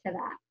attached to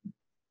that.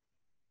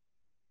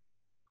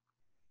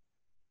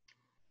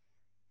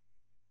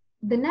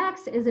 The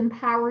next is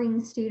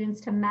empowering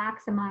students to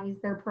maximize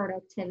their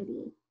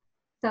productivity.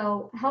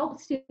 So help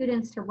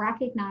students to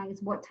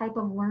recognize what type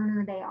of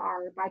learner they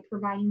are by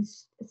providing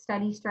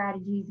study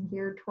strategies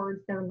geared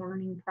towards their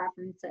learning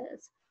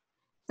preferences.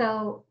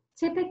 So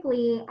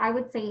typically, I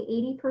would say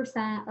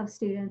 80% of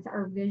students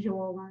are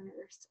visual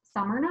learners.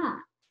 Some are not.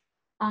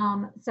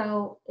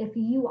 So if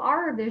you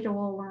are a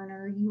visual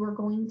learner, you are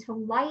going to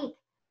like,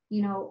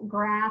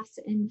 graphs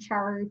and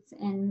charts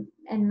and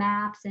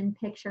maps and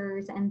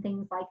pictures and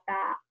things like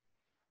that.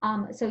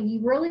 So you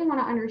really want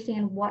to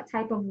understand what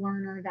type of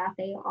learner that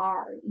they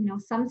are.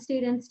 Some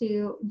students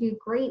do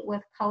great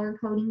with color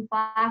coding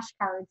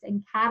flashcards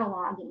and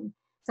cataloging.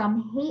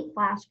 Some hate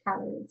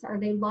flashcards, or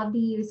they love to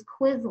use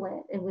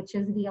Quizlet, which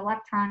is the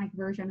electronic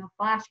version of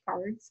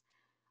flashcards.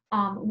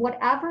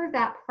 Whatever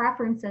that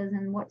preference is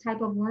and what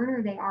type of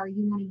learner they are,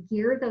 you want to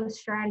gear those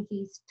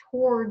strategies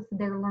towards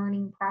their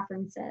learning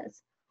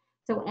preferences.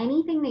 So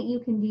anything that you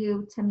can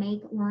do to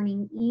make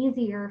learning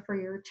easier for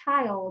your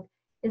child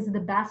is the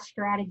best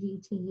strategy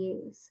to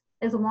use,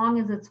 as long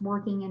as it's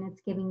working and it's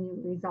giving you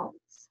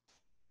results.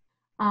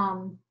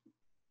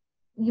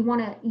 You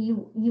want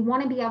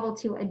to be able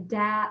to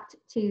adapt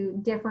to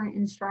different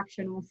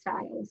instructional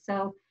styles.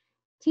 So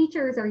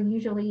teachers are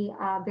usually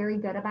very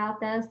good about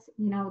this.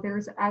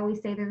 I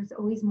always say there's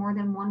always more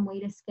than one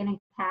way to skin a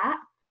cat.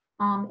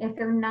 If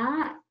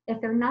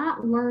they're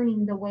not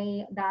learning the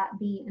way that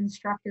the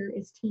instructor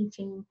is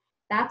teaching,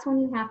 that's when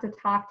you have to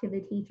talk to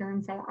the teacher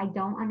and say, I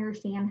don't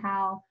understand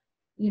how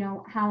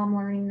I'm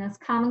learning this.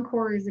 Common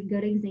Core is a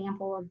good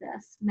example of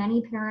this.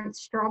 Many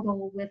parents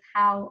struggle with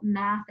how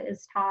math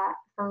is taught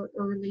for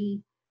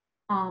early,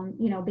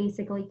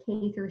 basically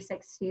K through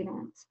 6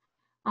 students.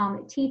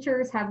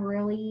 Teachers have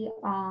really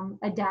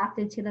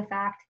adapted to the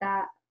fact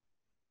that,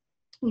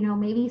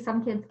 maybe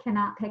some kids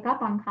cannot pick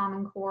up on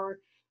Common Core.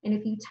 And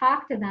if you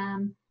talk to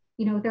them,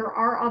 there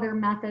are other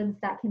methods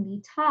that can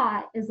be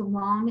taught as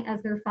long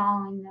as they're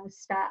following those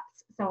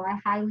steps. So I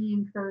highly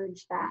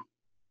encourage that.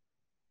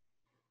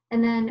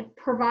 And then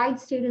provide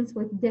students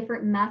with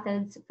different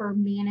methods for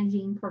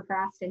managing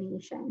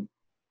procrastination.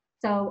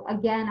 So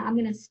again, I'm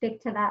going to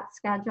stick to that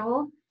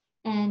schedule,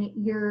 and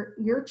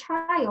your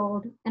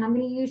child, and I'm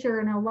going to use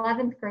an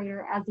 11th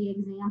grader as the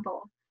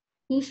example.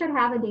 He should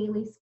have a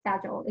daily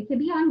schedule. It could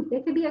be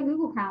a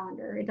Google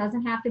Calendar. It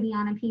doesn't have to be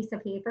on a piece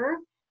of paper,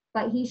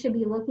 but he should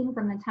be looking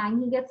from the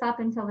time he gets up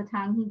until the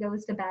time he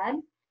goes to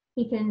bed.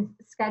 He can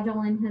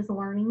schedule in his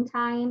learning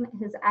time,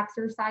 his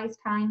exercise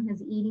time,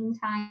 his eating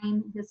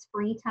time, his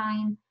free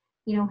time,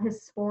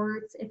 his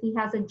sports, if he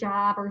has a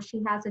job or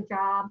she has a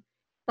job.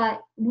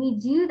 But we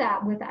do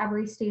that with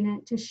every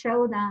student to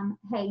show them,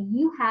 hey,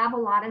 you have a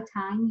lot of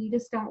time, you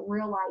just don't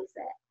realize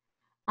it.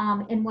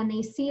 And when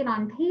they see it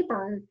on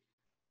paper,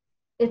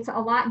 it's a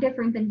lot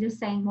different than just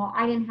saying, well,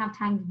 I didn't have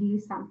time to do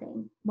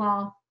something.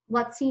 Well,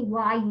 let's see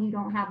why you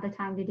don't have the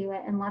time to do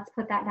it, and let's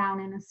put that down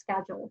in a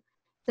schedule.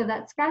 So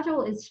that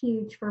schedule is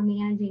huge for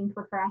managing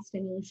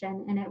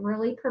procrastination, and it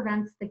really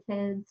prevents the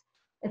kids,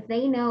 if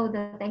they know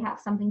that they have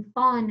something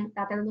fun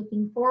that they're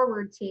looking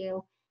forward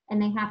to,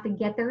 and they have to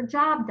get their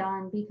job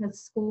done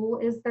because school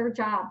is their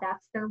job,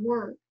 that's their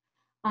work.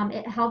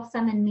 It helps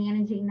them in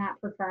managing that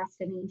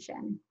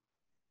procrastination.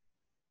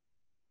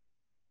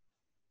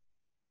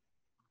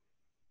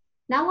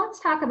 Now let's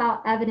talk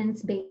about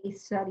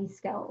evidence-based study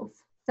skills.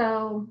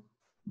 So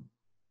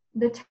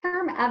the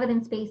term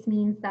evidence-based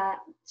means that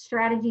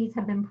strategies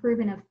have been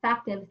proven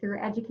effective through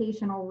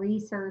educational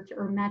research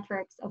or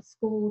metrics of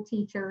school,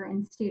 teacher,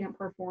 and student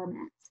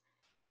performance.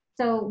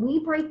 So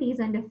we break these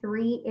into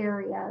 3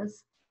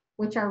 areas,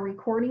 which are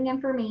recording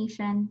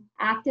information,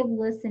 active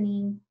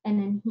listening, and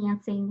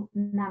enhancing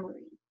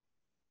memory.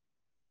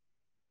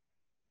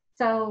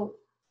 So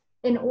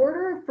in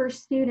order for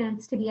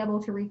students to be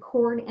able to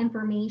record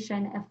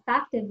information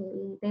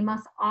effectively, they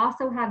must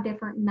also have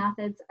different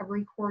methods of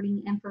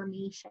recording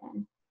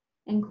information,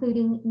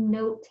 including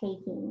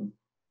note-taking,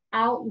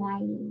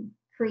 outlining,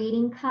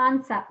 creating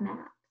concept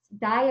maps,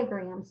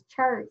 diagrams,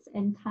 charts,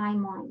 and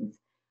timelines.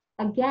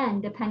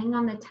 Again, depending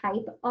on the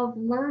type of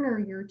learner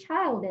your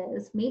child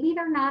is, maybe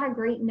they're not a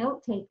great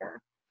note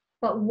taker,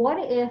 but what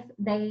if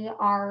they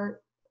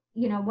are,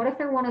 what if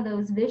they're one of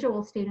those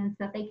visual students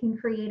that they can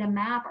create a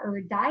map or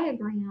a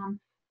diagram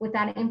with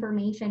that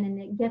information and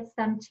it gets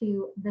them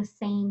to the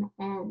same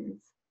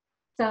ends?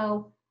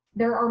 So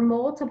there are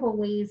multiple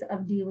ways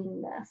of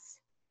doing this.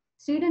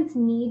 Students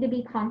need to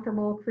be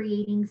comfortable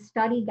creating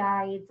study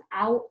guides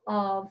out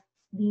of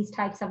these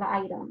types of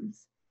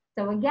items.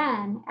 So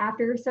again,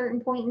 after a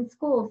certain point in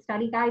school,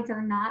 study guides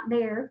are not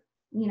there.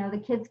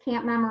 The kids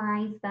can't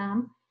memorize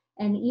them.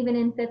 And even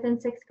in 5th and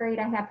 6th grade,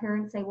 I have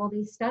parents say, well,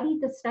 they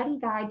studied the study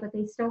guide, but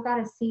they still got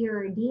a C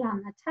or a D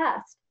on the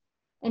test.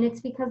 And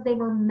it's because they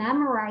were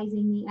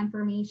memorizing the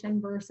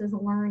information versus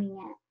learning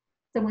it.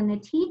 So when the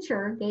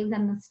teacher gave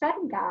them the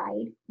study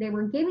guide, they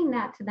were giving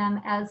that to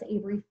them as a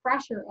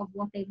refresher of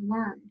what they've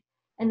learned.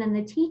 And then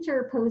the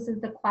teacher poses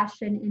the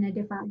question in a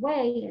different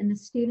way, and the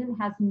student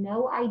has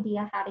no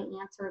idea how to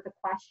answer the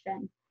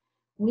question.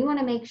 We want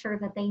to make sure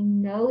that they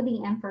know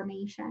the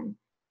information.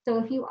 So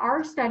if you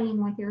are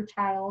studying with your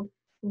child,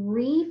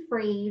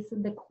 rephrase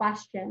the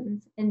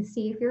questions and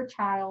see if your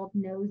child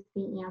knows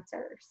the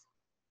answers.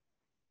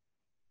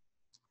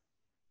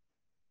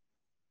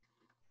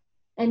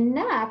 And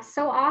next,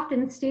 so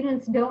often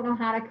students don't know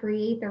how to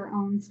create their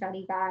own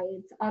study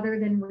guides other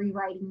than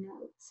rewriting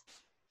notes.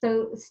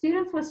 So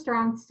students with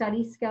strong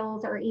study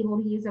skills are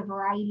able to use a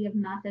variety of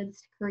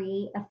methods to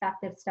create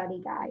effective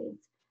study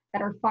guides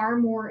that are far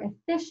more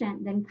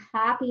efficient than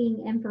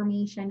copying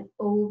information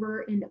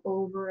over and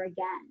over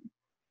again.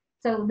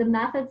 So the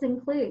methods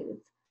include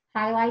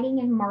highlighting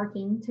and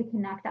marking to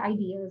connect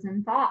ideas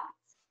and thoughts,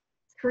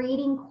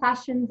 creating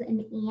questions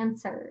and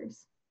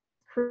answers,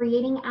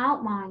 creating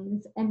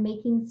outlines, and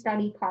making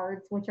study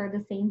cards, which are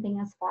the same thing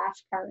as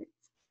flashcards.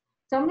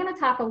 So I'm going to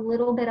talk a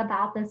little bit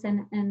about this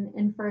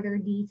in further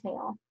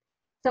detail.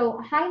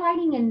 So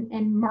highlighting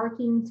and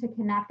marking to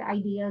connect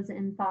ideas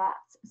and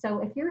thoughts. So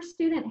if your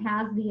student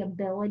has the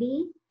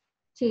ability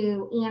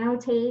to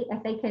annotate,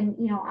 if they can,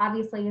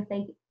 obviously if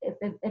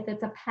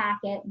it's a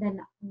packet, then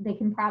they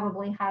can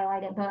probably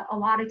highlight it. But a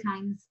lot of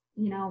times,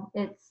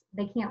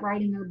 they can't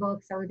write in their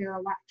books or they're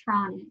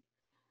electronic.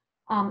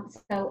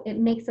 So it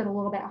makes it a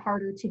little bit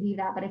harder to do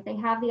that. But if they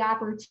have the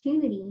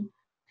opportunity,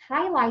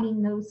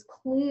 highlighting those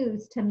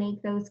clues to make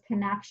those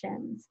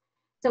connections.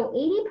 So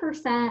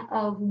 80%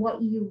 of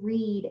what you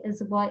read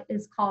is what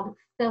is called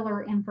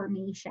filler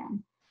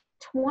information.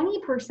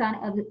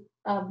 20%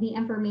 of the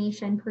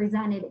information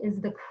presented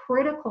is the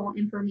critical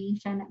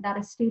information that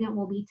a student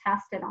will be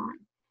tested on.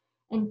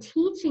 And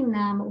teaching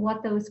them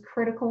what those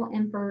critical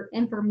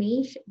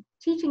information,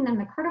 teaching them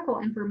the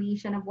critical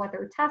information of what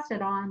they're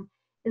tested on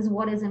is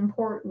what is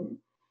important.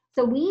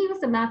 So we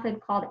use a method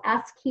called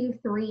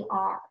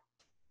SQ3R.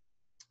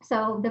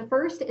 So the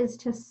first is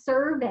to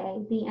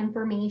survey the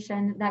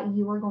information that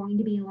you are going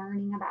to be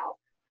learning about,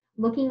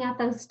 looking at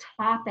those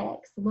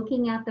topics,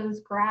 looking at those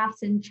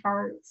graphs and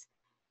charts,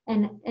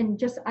 and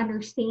just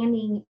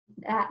understanding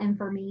that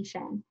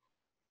information.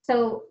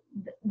 So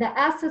the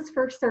S is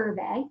for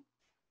survey.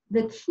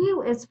 The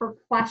Q is for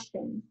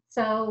question.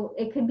 So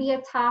it could be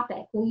a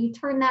topic. Well, you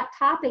turn that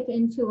topic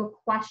into a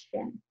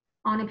question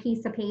on a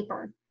piece of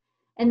paper.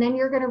 And then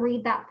you're going to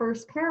read that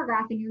first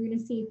paragraph and you're going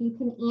to see if you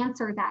can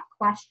answer that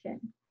question.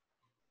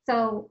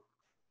 So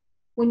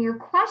when you're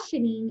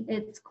questioning,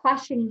 it's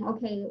questioning,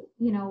 okay,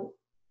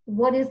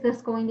 what is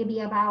this going to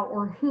be about,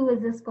 or who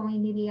is this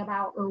going to be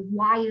about, or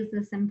why is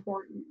this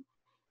important?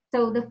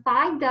 So the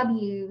 5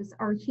 W's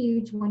are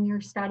huge when you're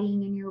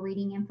studying and you're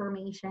reading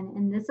information.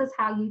 And this is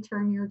how you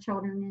turn your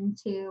children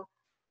into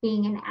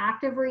being an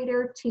active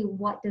reader to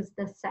what does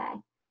this say?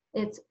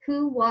 It's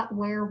who, what,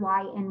 where,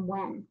 why, and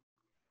when.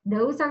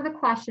 Those are the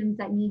questions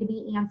that need to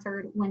be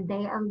answered when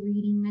they are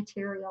reading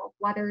material,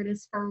 whether it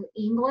is for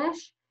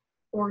English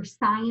or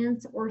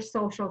science or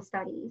social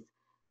studies.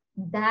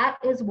 That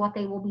is what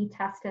they will be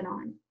tested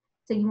on.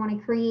 So you want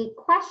to create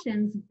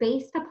questions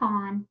based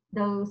upon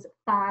those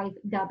 5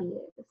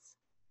 W's.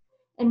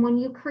 And when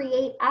you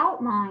create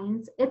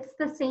outlines, it's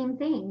the same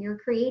thing. You're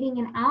creating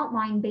an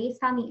outline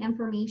based on the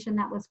information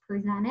that was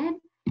presented.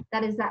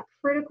 That is that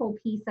critical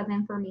piece of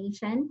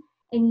information.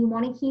 And you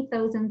want to keep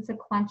those in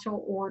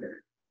sequential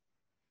order.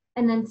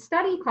 And then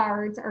study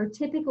cards are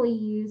typically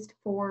used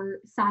for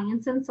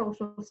science and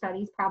social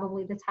studies,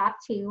 probably the top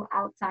 2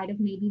 outside of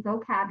maybe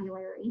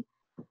vocabulary.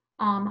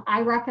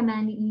 I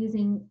recommend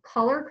using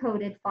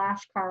color-coded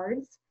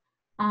flashcards.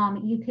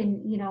 You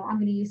can, I'm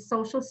going to use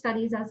social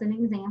studies as an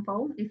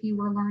example. If you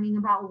were learning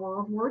about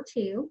World War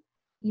II,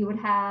 you would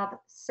have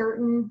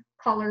certain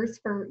colors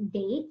for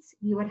dates,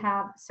 you would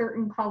have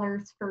certain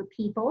colors for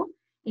people,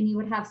 and you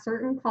would have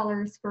certain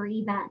colors for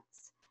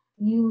events.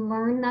 You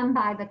learn them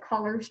by the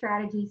color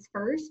strategies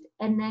first,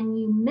 and then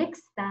you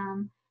mix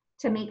them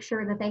to make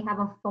sure that they have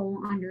a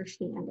full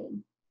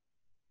understanding.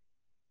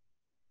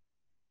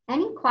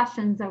 Any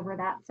questions over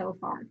that so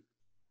far?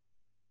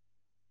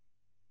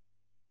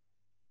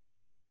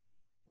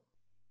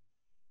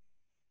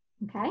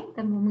 Okay,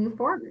 then we'll move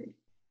forward.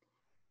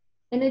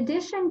 In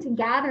addition to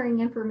gathering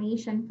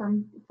information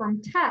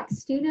from text,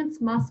 students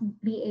must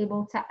be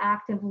able to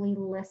actively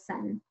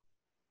listen.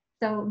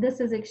 So this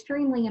is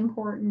extremely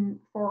important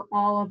for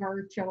all of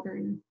our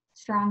children,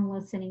 strong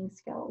listening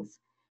skills.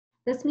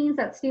 This means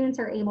that students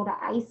are able to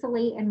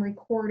isolate and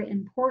record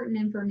important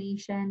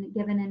information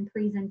given in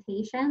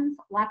presentations,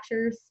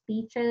 lectures,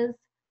 speeches,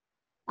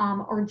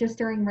 or just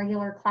during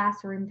regular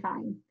classroom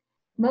time.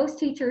 Most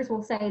teachers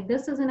will say,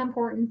 this is an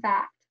important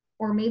fact,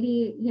 or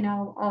maybe,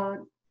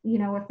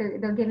 if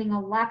they're giving a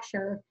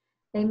lecture,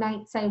 they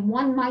might say,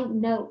 one might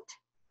note.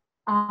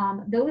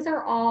 Those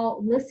are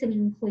all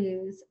listening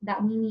clues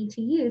that we need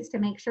to use to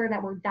make sure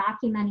that we're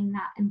documenting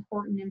that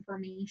important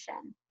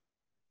information.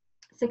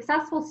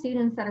 Successful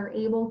students that are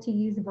able to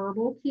use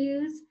verbal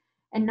cues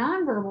and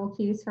nonverbal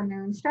cues from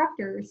their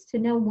instructors to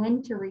know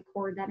when to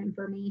record that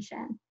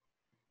information.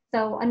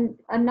 So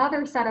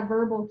another set of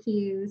verbal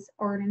cues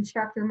or an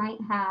instructor might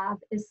have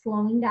is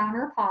slowing down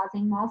or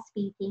pausing while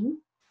speaking,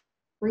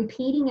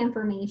 repeating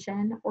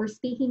information, or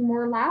speaking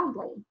more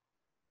loudly.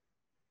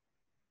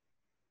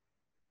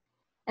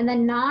 And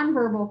then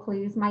nonverbal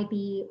clues might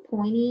be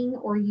pointing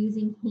or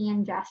using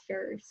hand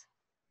gestures.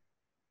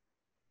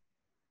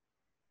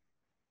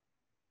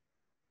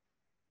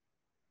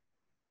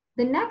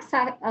 The next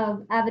set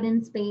of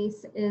evidence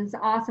base is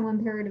also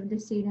imperative to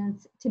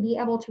students to be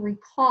able to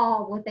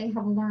recall what they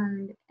have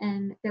learned,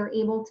 and they're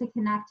able to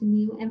connect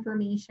new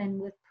information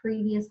with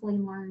previously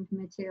learned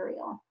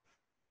material.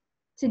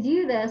 To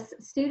do this,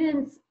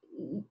 students,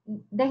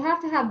 they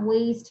have to have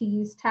ways to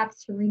use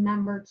text to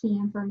remember key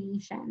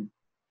information.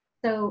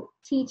 So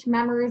teach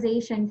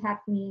memorization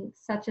techniques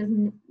such as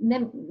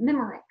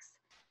Memorex.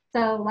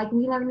 So like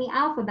we learn the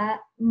alphabet,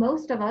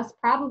 most of us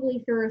probably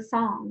through a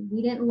song.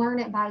 We didn't learn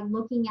it by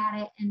looking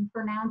at it and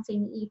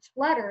pronouncing each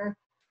letter.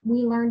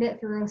 We learned it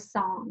through a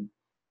song.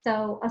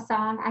 So a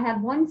song, I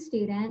had one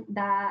student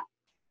that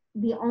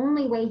the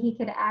only way he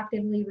could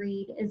actively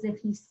read is if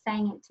he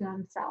sang it to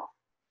himself.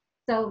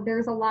 So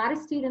there's a lot of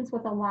students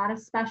with a lot of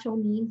special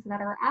needs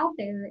that are out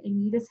there,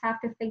 and you just have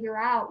to figure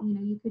out,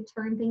 you could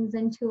turn things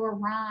into a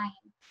rhyme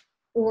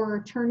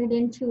or turn it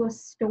into a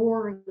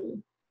story.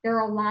 There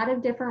are a lot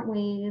of different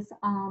ways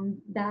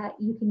that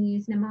you can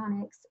use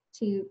mnemonics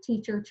to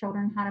teach your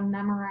children how to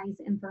memorize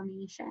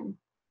information.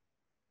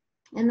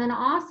 And then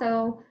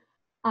also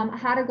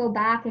how to go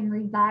back and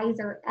revise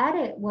or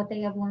edit what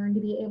they have learned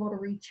to be able to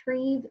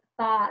retrieve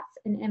thoughts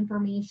and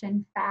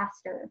information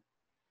faster.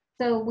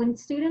 So when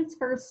students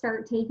first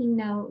start taking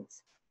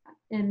notes,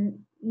 and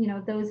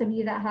those of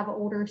you that have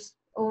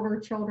older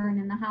children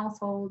in the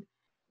household,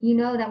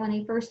 that when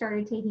they first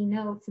started taking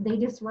notes, they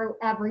just wrote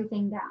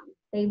everything down.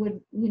 They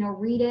would,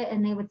 read it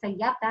and they would say,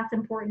 yep, that's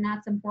important,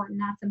 that's important,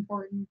 that's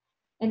important.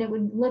 And it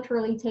would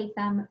literally take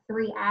them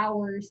 3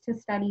 hours to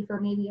study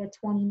for maybe a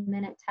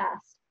 20-minute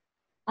test.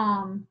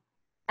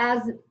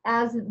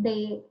 As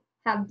they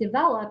have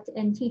developed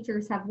and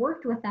teachers have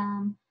worked with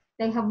them,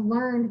 they have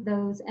learned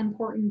those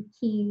important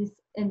keys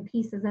and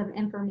pieces of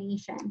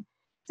information.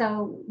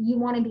 So you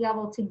want to be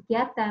able to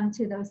get them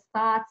to those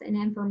thoughts and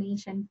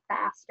information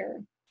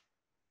faster.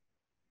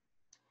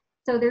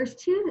 So there's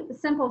 2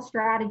 simple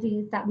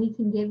strategies that we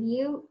can give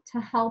you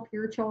to help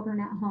your children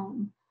at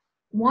home.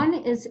 One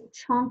is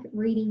chunk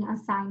reading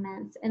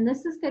assignments, and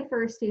this is good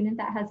for a student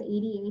that has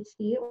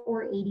ADHD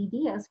or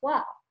ADD as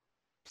well.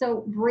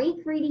 So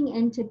break reading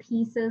into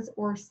pieces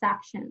or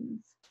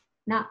sections.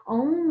 Not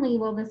only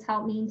will this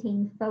help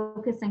maintain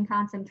focus and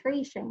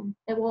concentration,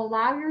 it will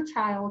allow your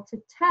child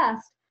to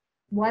test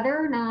whether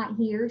or not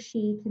he or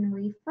she can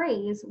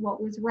rephrase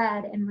what was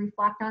read and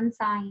reflect on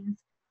signs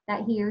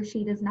that he or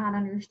she does not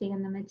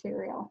understand the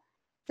material.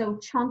 So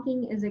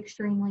chunking is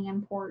extremely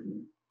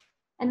important.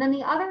 And then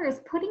the other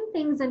is putting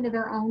things into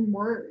their own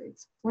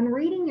words. When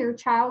reading, your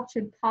child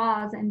should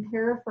pause and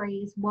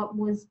paraphrase what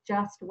was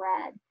just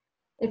read.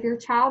 If your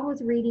child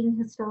was reading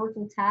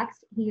historical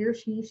text, he or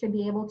she should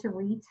be able to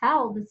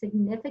retell the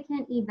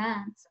significant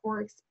events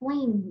or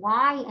explain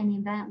why an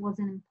event was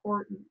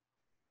important.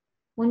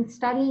 When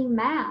studying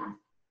math,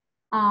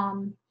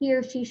 he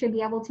or she should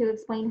be able to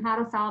explain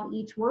how to solve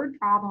each word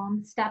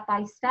problem step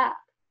by step.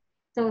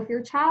 So if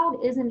your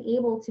child isn't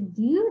able to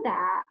do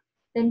that,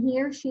 then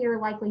he or she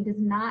likely does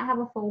not have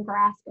a full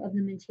grasp of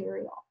the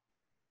material.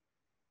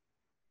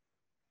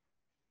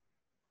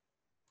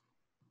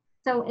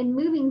 So in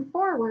moving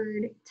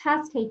forward,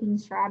 test taking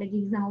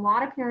strategies, and a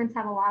lot of parents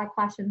have a lot of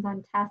questions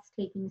on test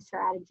taking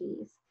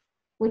strategies,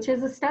 which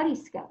is a study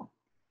skill.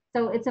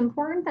 So it's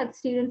important that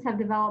students have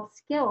developed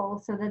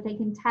skills so that they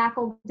can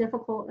tackle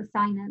difficult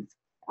assignments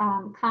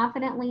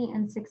confidently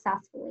and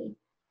successfully.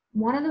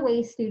 One of the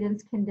ways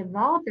students can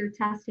develop their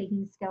test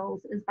taking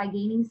skills is by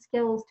gaining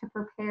skills to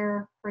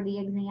prepare for the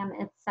exam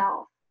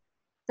itself.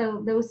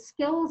 So those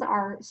skills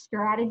are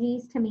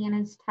strategies to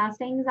manage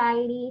test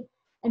anxiety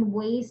and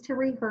ways to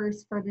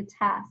rehearse for the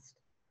test.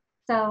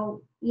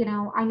 So,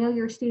 I know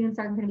your students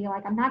are going to be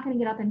like, I'm not going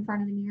to get up in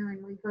front of the mirror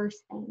and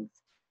rehearse things.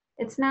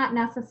 It's not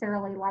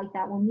necessarily like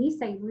that. When we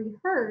say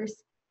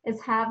rehearse, is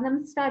have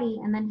them study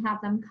and then have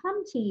them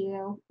come to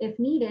you if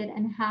needed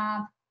and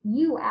have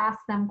you ask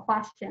them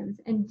questions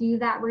and do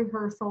that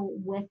rehearsal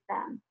with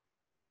them.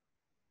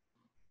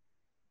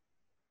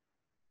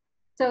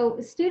 So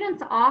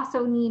students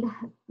also need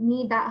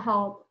that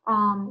help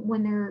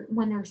when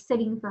they're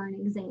sitting for an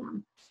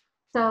exam.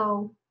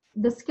 So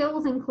the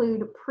skills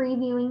include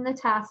previewing the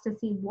test to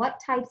see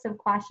what types of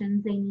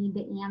questions they need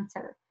to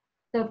answer.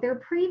 So if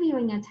they're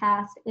previewing a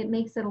test, it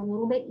makes it a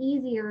little bit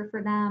easier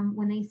for them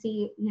when they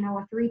see,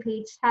 a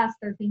 3-page test,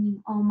 they're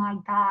thinking, oh my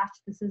gosh,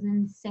 this is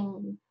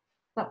insane.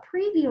 But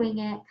previewing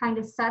it kind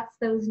of sets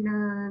those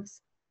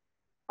nerves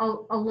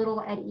a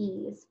little at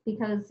ease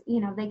because,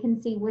 they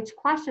can see which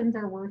questions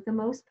are worth the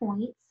most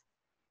points.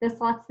 This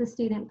lets the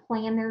student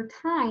plan their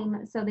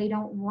time so they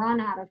don't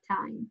run out of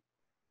time.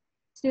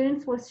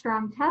 Students with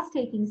strong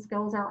test-taking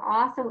skills are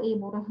also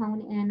able to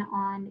hone in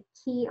on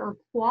key or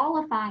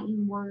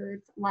qualifying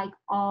words like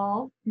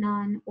all,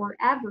 none, or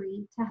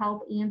every to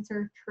help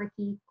answer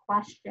tricky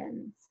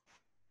questions.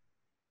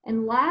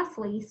 And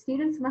lastly,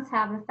 students must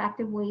have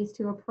effective ways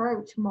to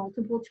approach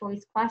multiple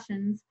choice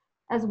questions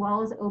as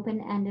well as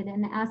open-ended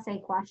and essay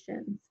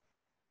questions.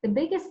 The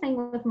biggest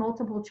thing with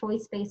multiple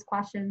choice-based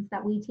questions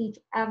that we teach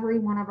every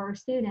one of our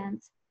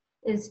students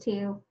is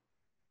to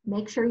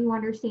make sure you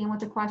understand what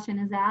the question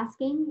is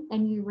asking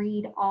and you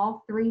read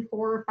all 3,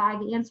 4, or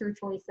 5 answer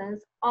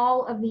choices,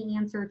 all of the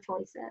answer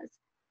choices.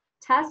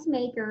 Test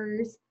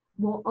makers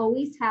will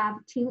always have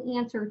 2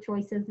 answer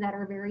choices that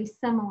are very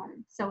similar.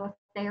 So if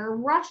they're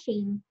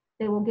rushing,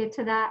 they will get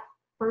to that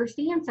first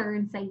answer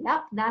and say,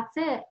 yep, that's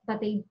it,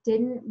 but they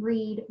didn't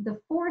read the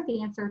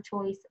 4th answer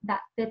choice that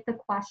fit the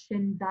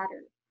question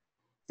better.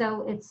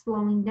 So it's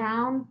slowing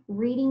down,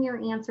 reading your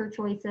answer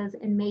choices,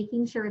 and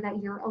making sure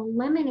that you're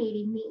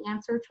eliminating the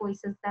answer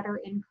choices that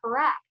are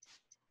incorrect.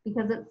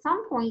 Because at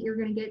some point, you're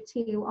going to get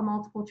to a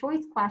multiple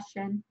choice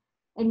question,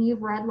 and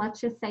you've read,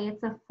 let's just say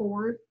it's a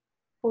 4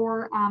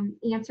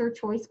 answer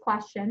choice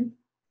question,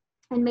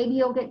 and maybe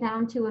you'll get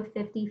down to a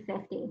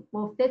 50-50.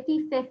 Well,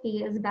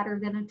 50-50 is better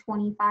than a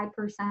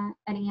 25%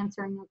 at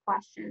answering a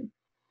question.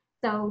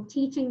 So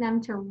teaching them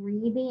to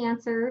read the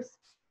answers,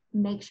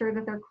 make sure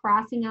that they're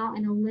crossing out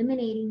and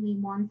eliminating the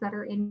ones that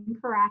are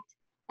incorrect,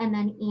 and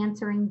then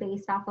answering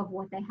based off of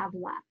what they have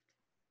left.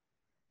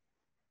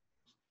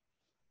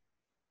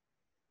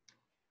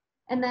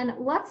 And then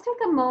let's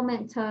take a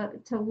moment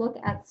to look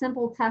at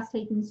simple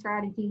test-taking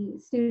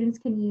strategies students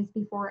can use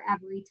before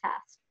every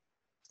test.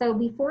 So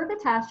before the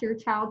test, your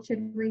child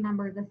should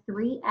remember the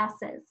 3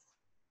 S's.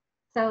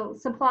 So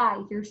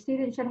supplies, your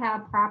student should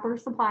have proper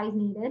supplies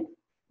needed.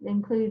 It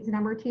includes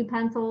number 2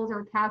 pencils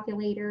or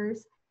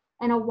calculators,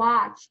 and a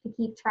watch to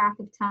keep track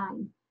of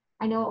time.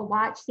 I know a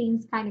watch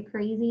seems kind of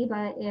crazy,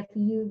 but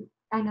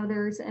I know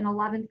there's an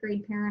 11th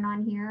grade parent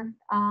on here,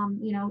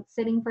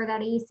 sitting for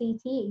that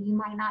ACT, you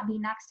might not be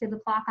next to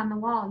the clock on the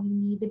wall. You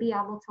need to be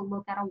able to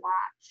look at a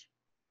watch.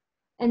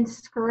 And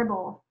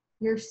scribble.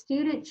 Your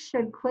student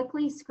should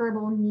quickly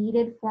scribble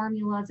needed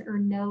formulas or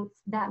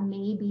notes that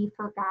may be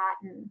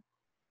forgotten.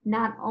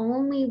 Not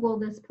only will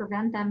this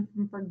prevent them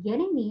from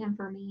forgetting the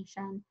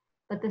information,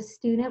 but the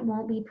student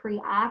won't be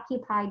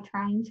preoccupied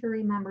trying to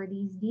remember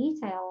these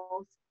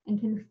details and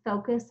can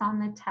focus on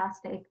the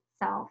test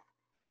itself.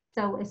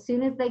 So as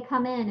soon as they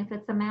come in, if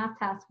it's a math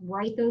test,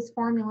 write those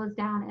formulas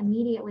down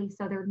immediately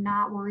so they're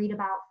not worried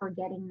about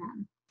forgetting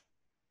them.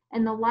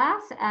 And the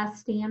last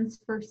S stands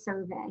for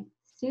survey.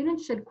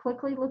 Students should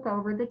quickly look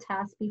over the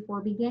test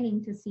before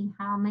beginning to see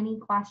how many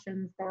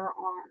questions there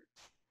are.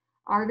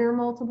 Are there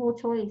multiple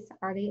choice?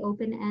 Are they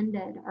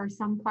open-ended? Are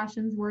some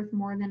questions worth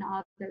more than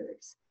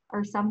others?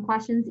 Are some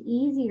questions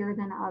easier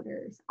than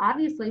others?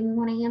 Obviously, we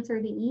want to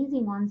answer the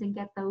easy ones and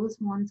get those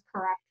ones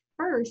correct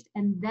first,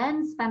 and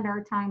then spend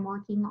our time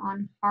working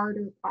on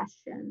harder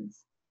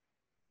questions.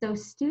 So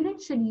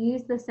students should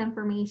use this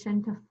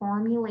information to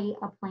formulate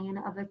a plan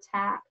of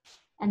attack,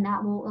 and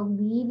that will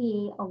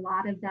alleviate a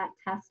lot of that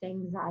test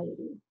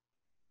anxiety.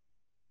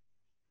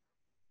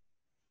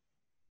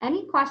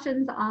 Any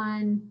questions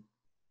on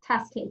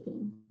test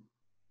taking?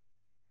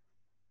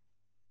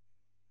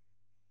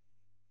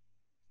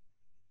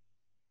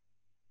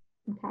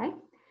 Okay,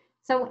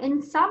 so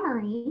in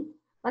summary,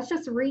 let's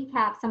just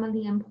recap some of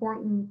the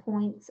important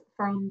points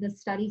from the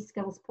study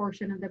skills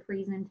portion of the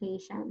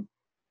presentation.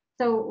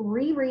 So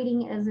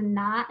rereading is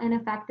not an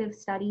effective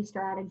study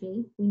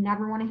strategy. We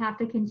never want to have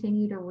to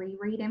continue to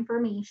reread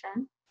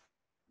information.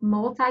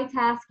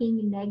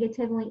 Multitasking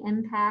negatively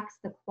impacts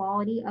the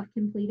quality of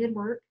completed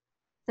work.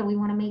 So we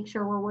want to make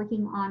sure we're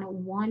working on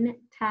one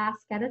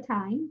task at a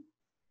time.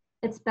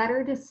 It's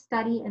better to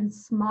study in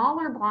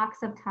smaller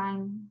blocks of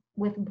time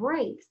with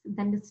breaks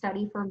than to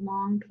study for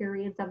long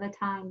periods of a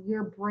time.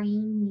 Your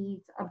brain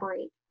needs a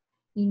break.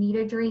 You need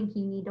a drink,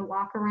 you need to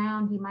walk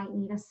around, you might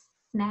need a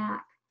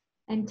snack.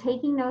 And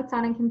taking notes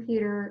on a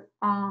computer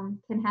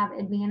can have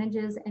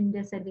advantages and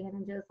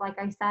disadvantages. Like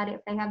I said, if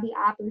they have the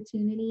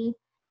opportunity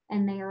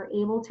and they are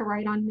able to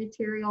write on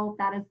material,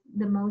 that is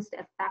the most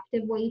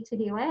effective way to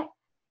do it.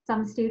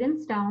 Some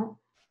students don't.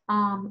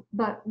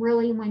 But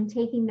really, when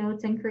taking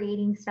notes and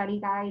creating study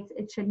guides,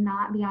 it should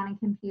not be on a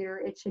computer.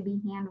 It should be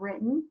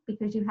handwritten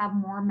because you have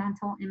more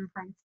mental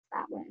imprints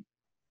that way.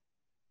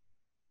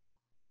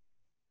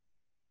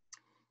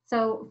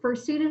 So for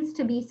students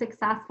to be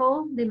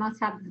successful, they must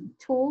have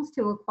tools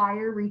to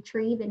acquire,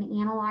 retrieve, and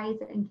analyze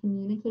and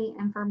communicate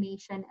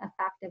information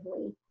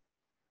effectively.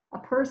 A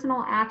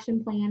personal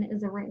action plan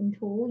is a written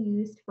tool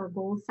used for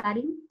goal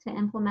setting to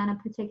implement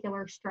a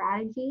particular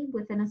strategy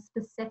within a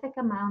specific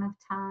amount of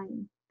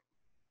time.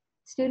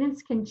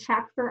 Students can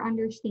check for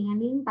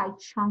understanding by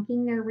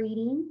chunking their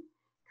reading,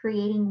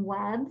 creating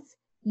webs,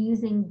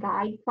 using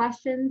guide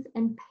questions,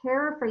 and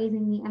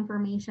paraphrasing the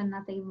information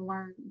that they've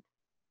learned.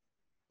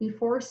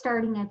 Before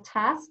starting a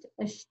test,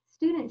 a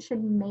student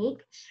should make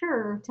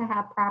sure to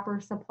have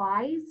proper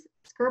supplies,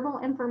 scribble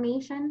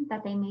information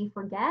that they may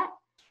forget,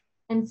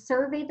 and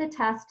survey the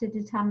test to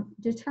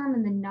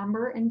determine the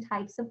number and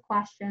types of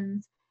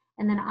questions,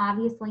 and then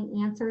obviously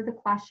answer the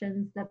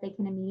questions that they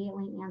can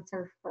immediately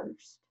answer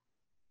first.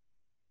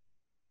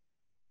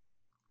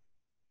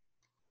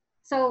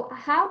 So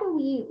how do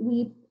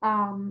we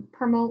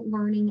promote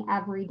learning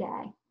every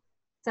day?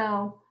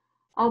 So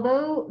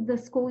although the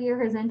school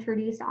year has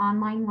introduced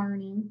online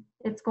learning,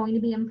 it's going to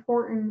be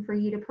important for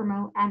you to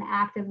promote an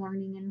active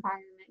learning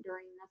environment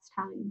during this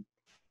time.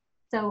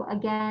 So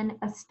again,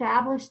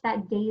 establish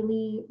that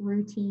daily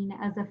routine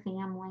as a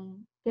family,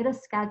 get a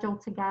schedule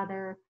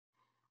together,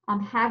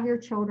 have your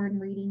children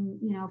reading,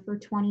 for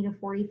 20 to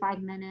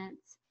 45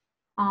 minutes,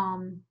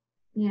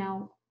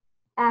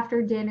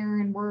 after dinner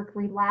and work,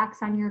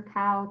 relax on your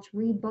couch,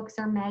 read books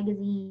or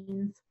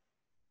magazines,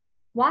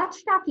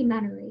 watch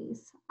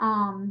documentaries.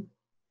 I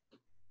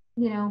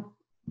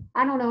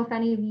don't know if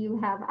any of you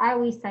have, I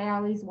always say I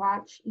always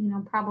watch,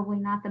 probably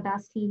not the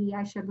best TV.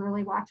 I should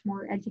really watch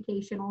more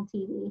educational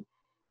TV.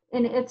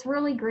 And it's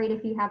really great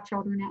if you have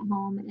children at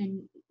home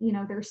and,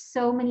 there's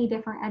so many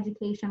different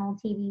educational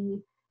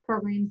TV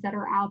programs that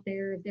are out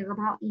there. They're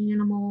about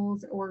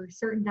animals or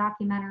certain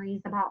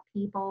documentaries about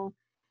people.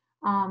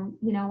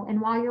 And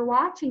while you're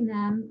watching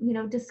them,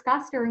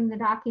 discuss during the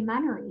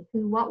documentary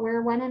who, what,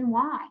 where, when, and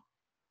why.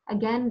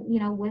 Again,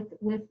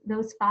 with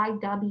those 5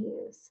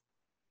 W's.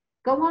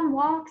 Go on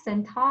walks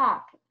and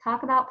talk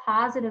about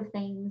positive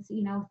things,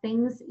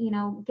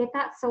 get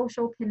that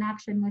social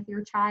connection with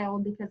your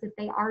child, because if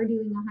they are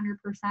doing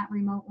 100%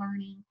 remote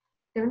learning,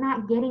 they're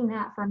not getting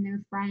that from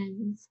their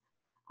friends.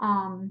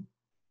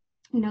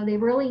 They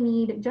really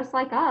need, just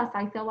like us,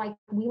 I feel like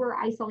we were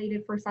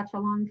isolated for such a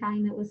long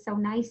time. It was so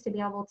nice to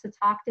be able to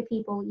talk to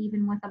people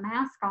even with a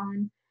mask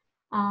on,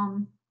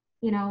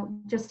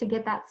 just to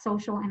get that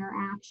social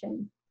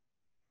interaction.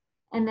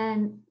 And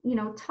then,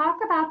 talk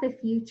about the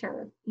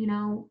future,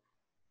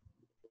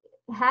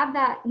 have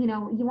that, you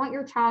want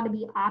your child to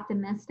be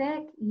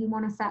optimistic. You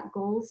want to set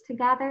goals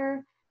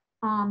together.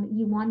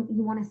 You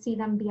want to see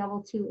them be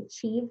able to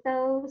achieve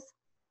those.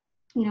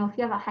 If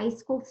you have a high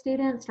school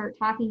student, start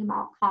talking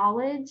about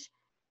college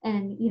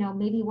and,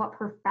 maybe what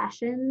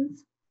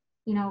professions,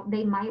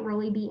 they might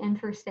really be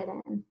interested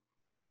in.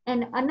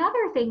 And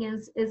another thing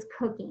is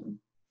cooking.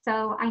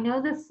 So I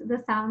know this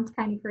sounds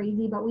kind of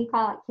crazy, but we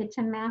call it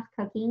kitchen math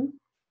cooking.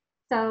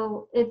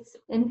 So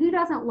and who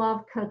doesn't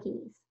love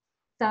cookies?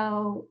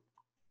 So,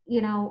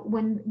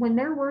 when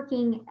they're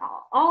working,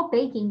 all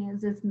baking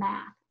is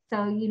math.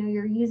 So,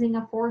 you're using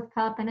a 1/4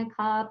 cup and a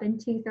cup and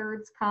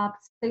 2/3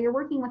 cups. So you're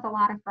working with a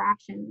lot of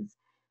fractions.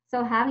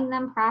 So having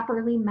them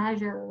properly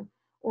measure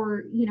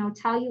or,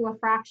 tell you a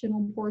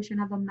fractional portion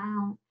of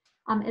amount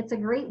It's a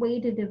great way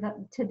to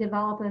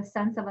develop a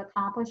sense of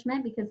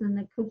accomplishment, because then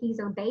the cookies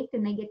are baked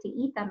and they get to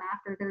eat them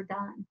after they're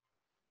done.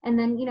 And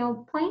then,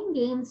 playing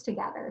games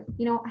together,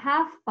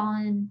 have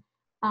fun,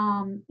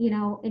 and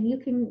you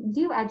can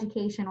do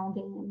educational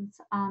games.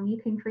 You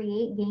can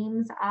create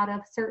games out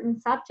of certain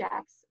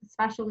subjects,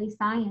 especially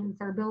science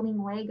or building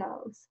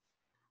Legos.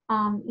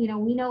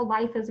 We know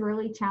life is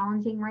really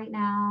challenging right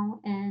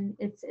now, and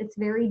it's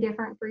very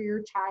different for your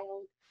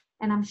child.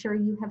 And I'm sure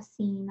you have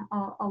seen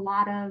a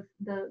lot of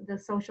the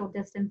social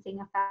distancing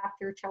affect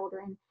your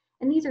children.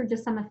 And these are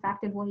just some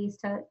effective ways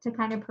to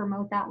kind of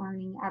promote that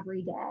learning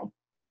every day.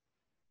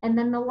 And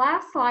then the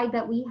last slide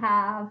that we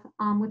have,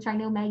 which I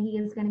know Maggie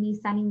is going to be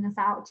sending this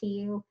out to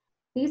you,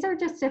 these are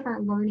just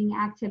different learning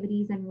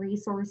activities and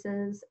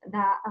resources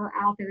that are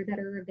out there that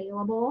are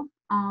available.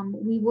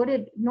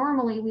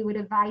 Normally we would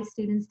advise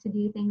students to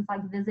do things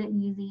like visit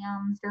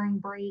museums during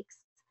breaks,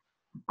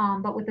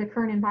 but with the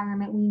current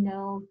environment, we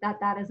know that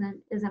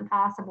isn't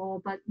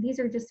possible. But these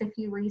are just a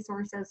few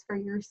resources for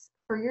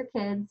your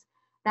kids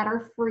that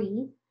are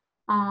free,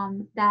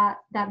 that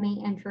may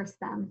interest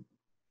them.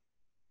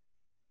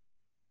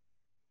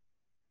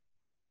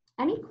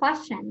 Any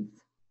questions?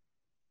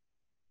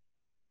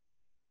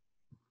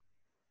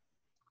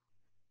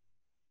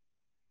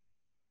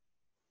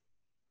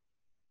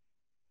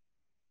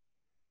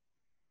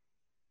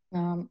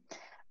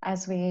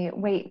 As we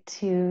wait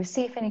to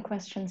see if any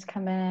questions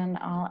come in,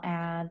 I'll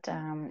add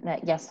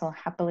that yes, we'll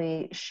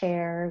happily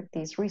share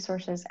these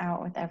resources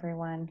out with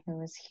everyone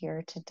who is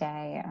here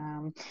today.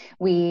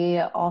 We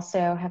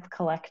also have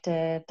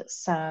collected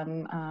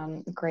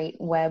some great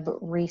web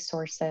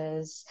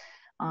resources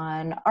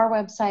on our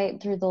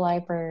website through the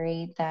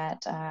library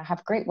that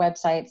have great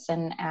websites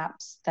and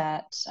apps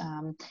that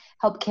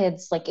help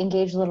kids like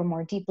engage a little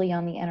more deeply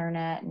on the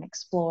internet and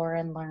explore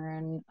and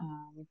learn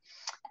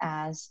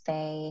as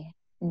they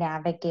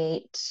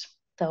navigate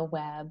the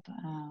web.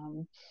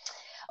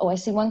 I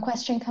see one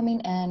question coming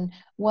in.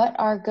 What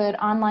are good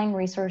online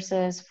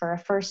resources for a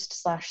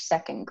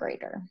first/second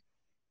grader?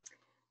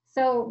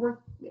 So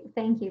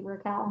thank you,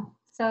 Raquel.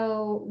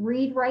 So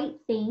Read, Write,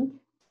 Think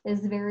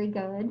is very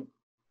good.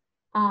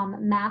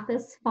 Math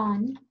is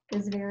Fun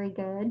is very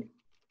good.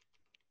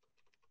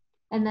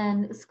 And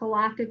then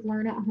Scholastic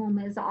Learn at Home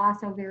is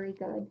also very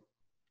good.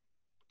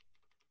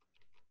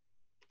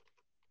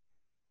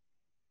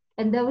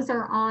 And those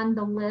are on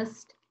the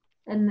list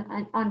and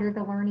under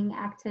the learning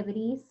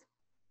activities.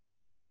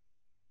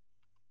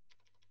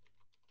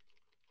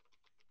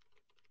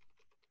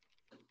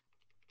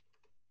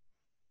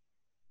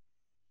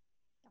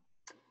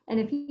 And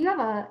if you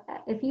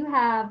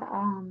have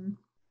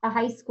a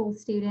high school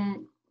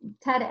student,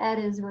 TED Ed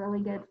is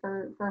really good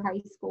for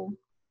high school.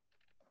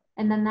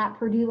 And then that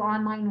Purdue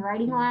Online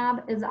Writing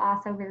Lab is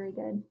also very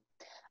good.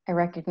 I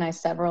recognize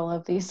several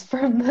of these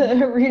from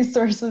the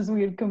resources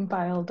we had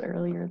compiled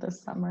earlier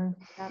this summer.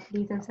 Yep,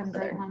 these are some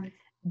great ones.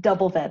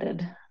 Double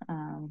vetted.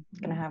 Going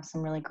to have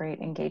some really great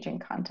engaging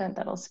content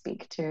that'll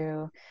speak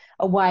to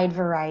a wide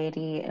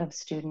variety of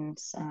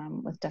students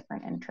with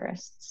different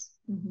interests.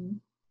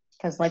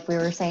 Because like we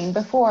were saying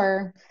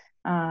before,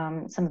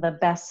 some of the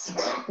best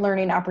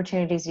learning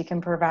opportunities you can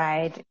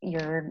provide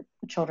your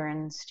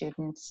children,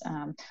 students,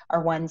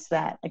 are ones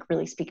that like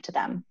really speak to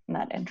them and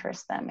that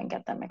interest them and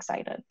get them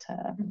excited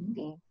to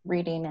be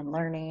reading and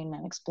learning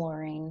and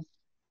exploring.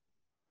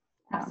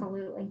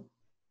 Absolutely.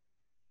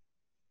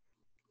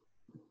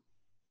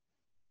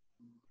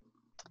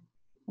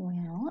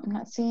 Well, I'm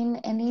not seeing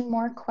any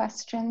more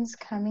questions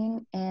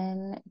coming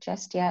in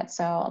just yet,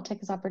 so I'll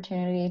take this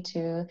opportunity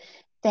to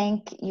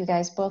thank you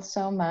guys both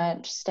so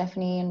much,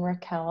 Stephanie and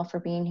Raquel, for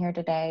being here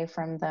today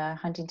from the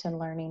Huntington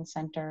Learning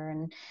Center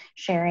and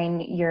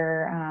sharing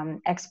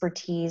your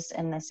expertise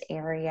in this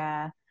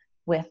area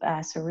with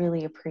us. I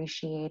really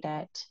appreciate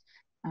it.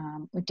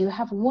 We do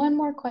have one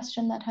more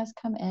question that has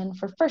come in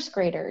for first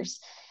graders: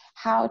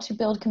 how to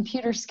build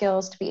computer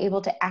skills to be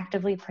able to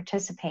actively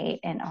participate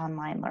in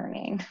online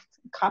learning,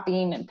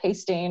 copying and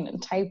pasting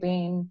and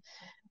typing.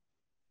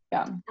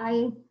 Yeah.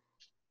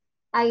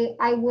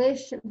 I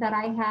wish that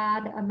I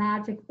had a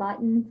magic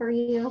button for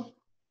you.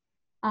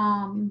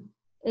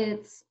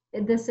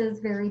 This is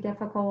very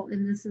difficult,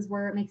 and this is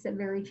where it makes it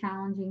very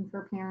challenging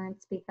for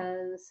parents,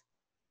 because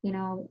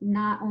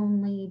not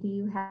only do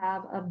you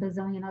have a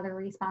bazillion other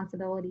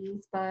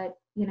responsibilities, but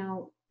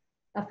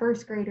a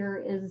first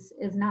grader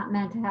is not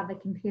meant to have the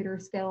computer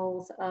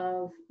skills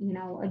of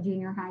a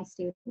junior high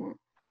student.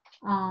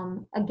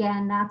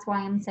 Again, that's why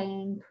I'm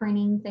saying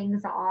printing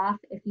things off,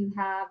 if you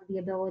have the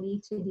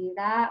ability to do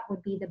that,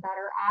 would be the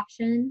better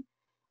option.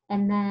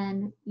 And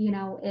then,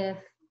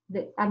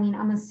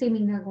 I'm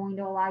assuming they're going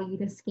to allow you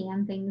to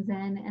scan things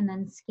in and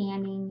then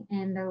scanning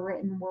in their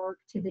written work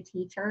to the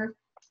teacher.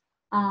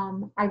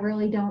 I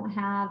really don't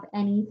have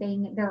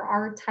anything. There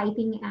are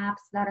typing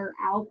apps that are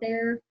out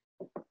there,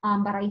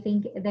 but I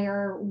think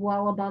they're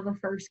well above a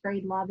first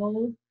grade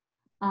level.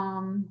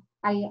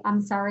 I'm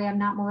sorry, I'm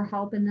not more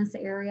help in this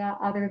area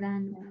other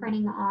than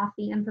printing off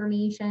the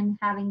information,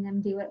 having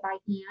them do it by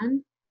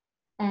hand.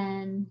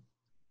 And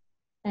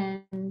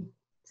and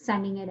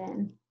sending it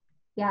in.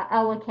 Yeah,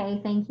 Ella K,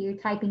 thank you.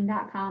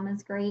 Typing.com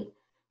is great.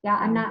 Yeah,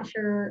 I'm not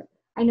sure.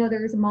 I know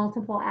there's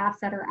multiple apps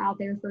that are out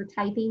there for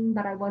typing,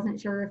 but I wasn't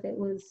sure if it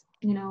was,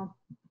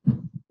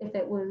 if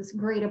it was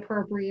grade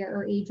appropriate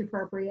or age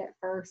appropriate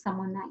for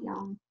someone that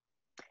young.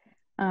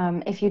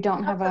 If you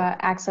don't have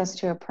access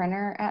to a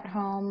printer at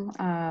home,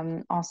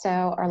 also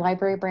our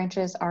library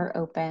branches are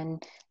open,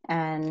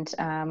 and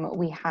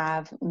we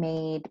have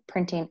made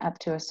printing up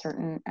to a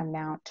certain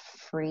amount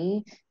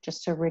free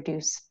just to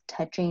reduce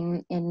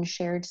touching in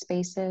shared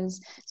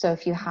spaces. So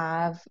if you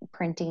have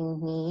printing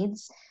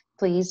needs,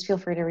 please feel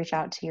free to reach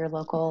out to your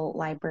local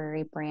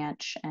library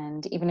branch.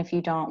 And even if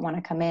you don't want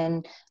to come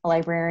in, a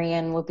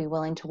librarian will be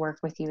willing to work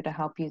with you to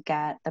help you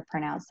get the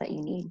printouts that you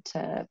need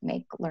to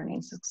make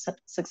learning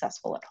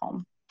successful at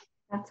home.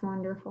 That's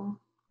wonderful.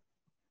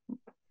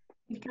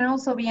 It can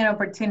also be an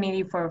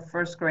opportunity for a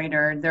first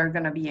grader. They're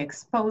going to be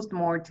exposed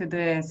more to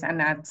this,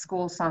 and at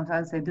school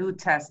sometimes they do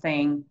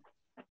testing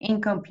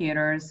in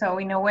computers. So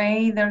in a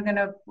way, they're going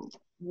to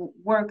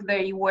work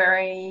their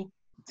way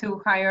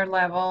to higher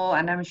level,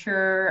 and I'm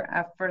sure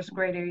a first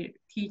grader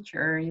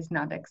teacher is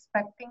not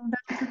expecting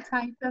them to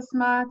type as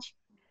much.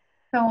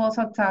 So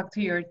also talk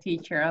to your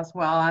teacher as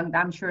well, and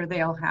I'm sure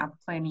they'll have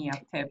plenty of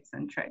tips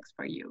and tricks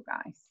for you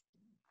guys.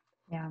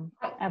 Yeah,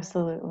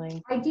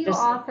 absolutely. I do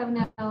also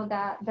know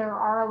that there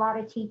are a lot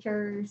of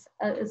teachers,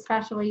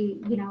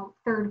 especially,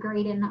 third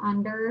grade and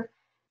under,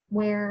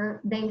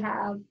 where they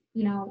have,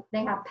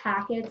 they have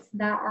packets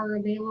that are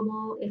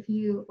available. If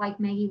you, like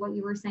Maggie, what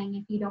you were saying,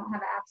 if you don't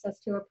have access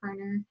to a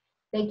printer,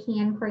 they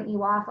can print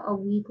you off a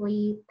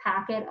weekly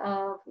packet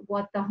of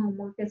what the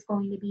homework is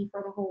going to be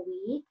for the whole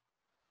week.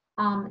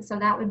 So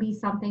that would be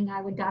something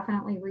I would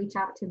definitely reach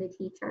out to the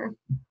teacher.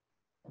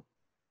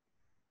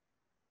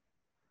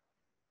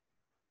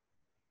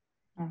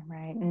 All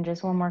right, and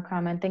just one more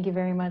comment. Thank you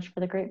very much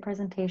for the great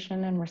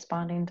presentation and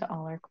responding to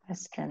all our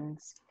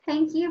questions.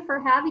 Thank you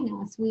for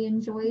having us. We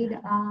enjoyed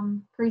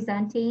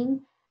presenting,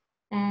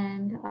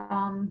 and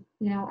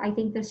I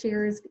think this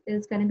year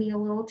is going to be a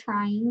little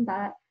trying,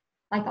 but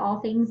like all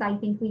things, I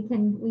think we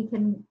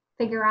can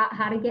figure out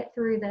how to get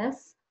through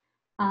this.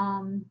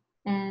 And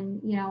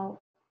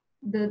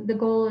the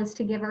goal is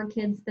to give our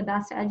kids the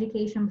best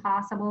education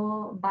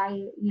possible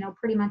by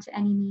pretty much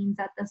any means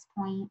at this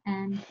point.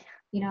 And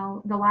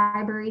the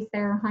libraries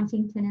there,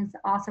 Huntington is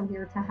also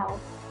here to help.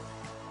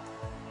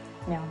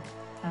 Yeah,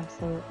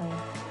 absolutely.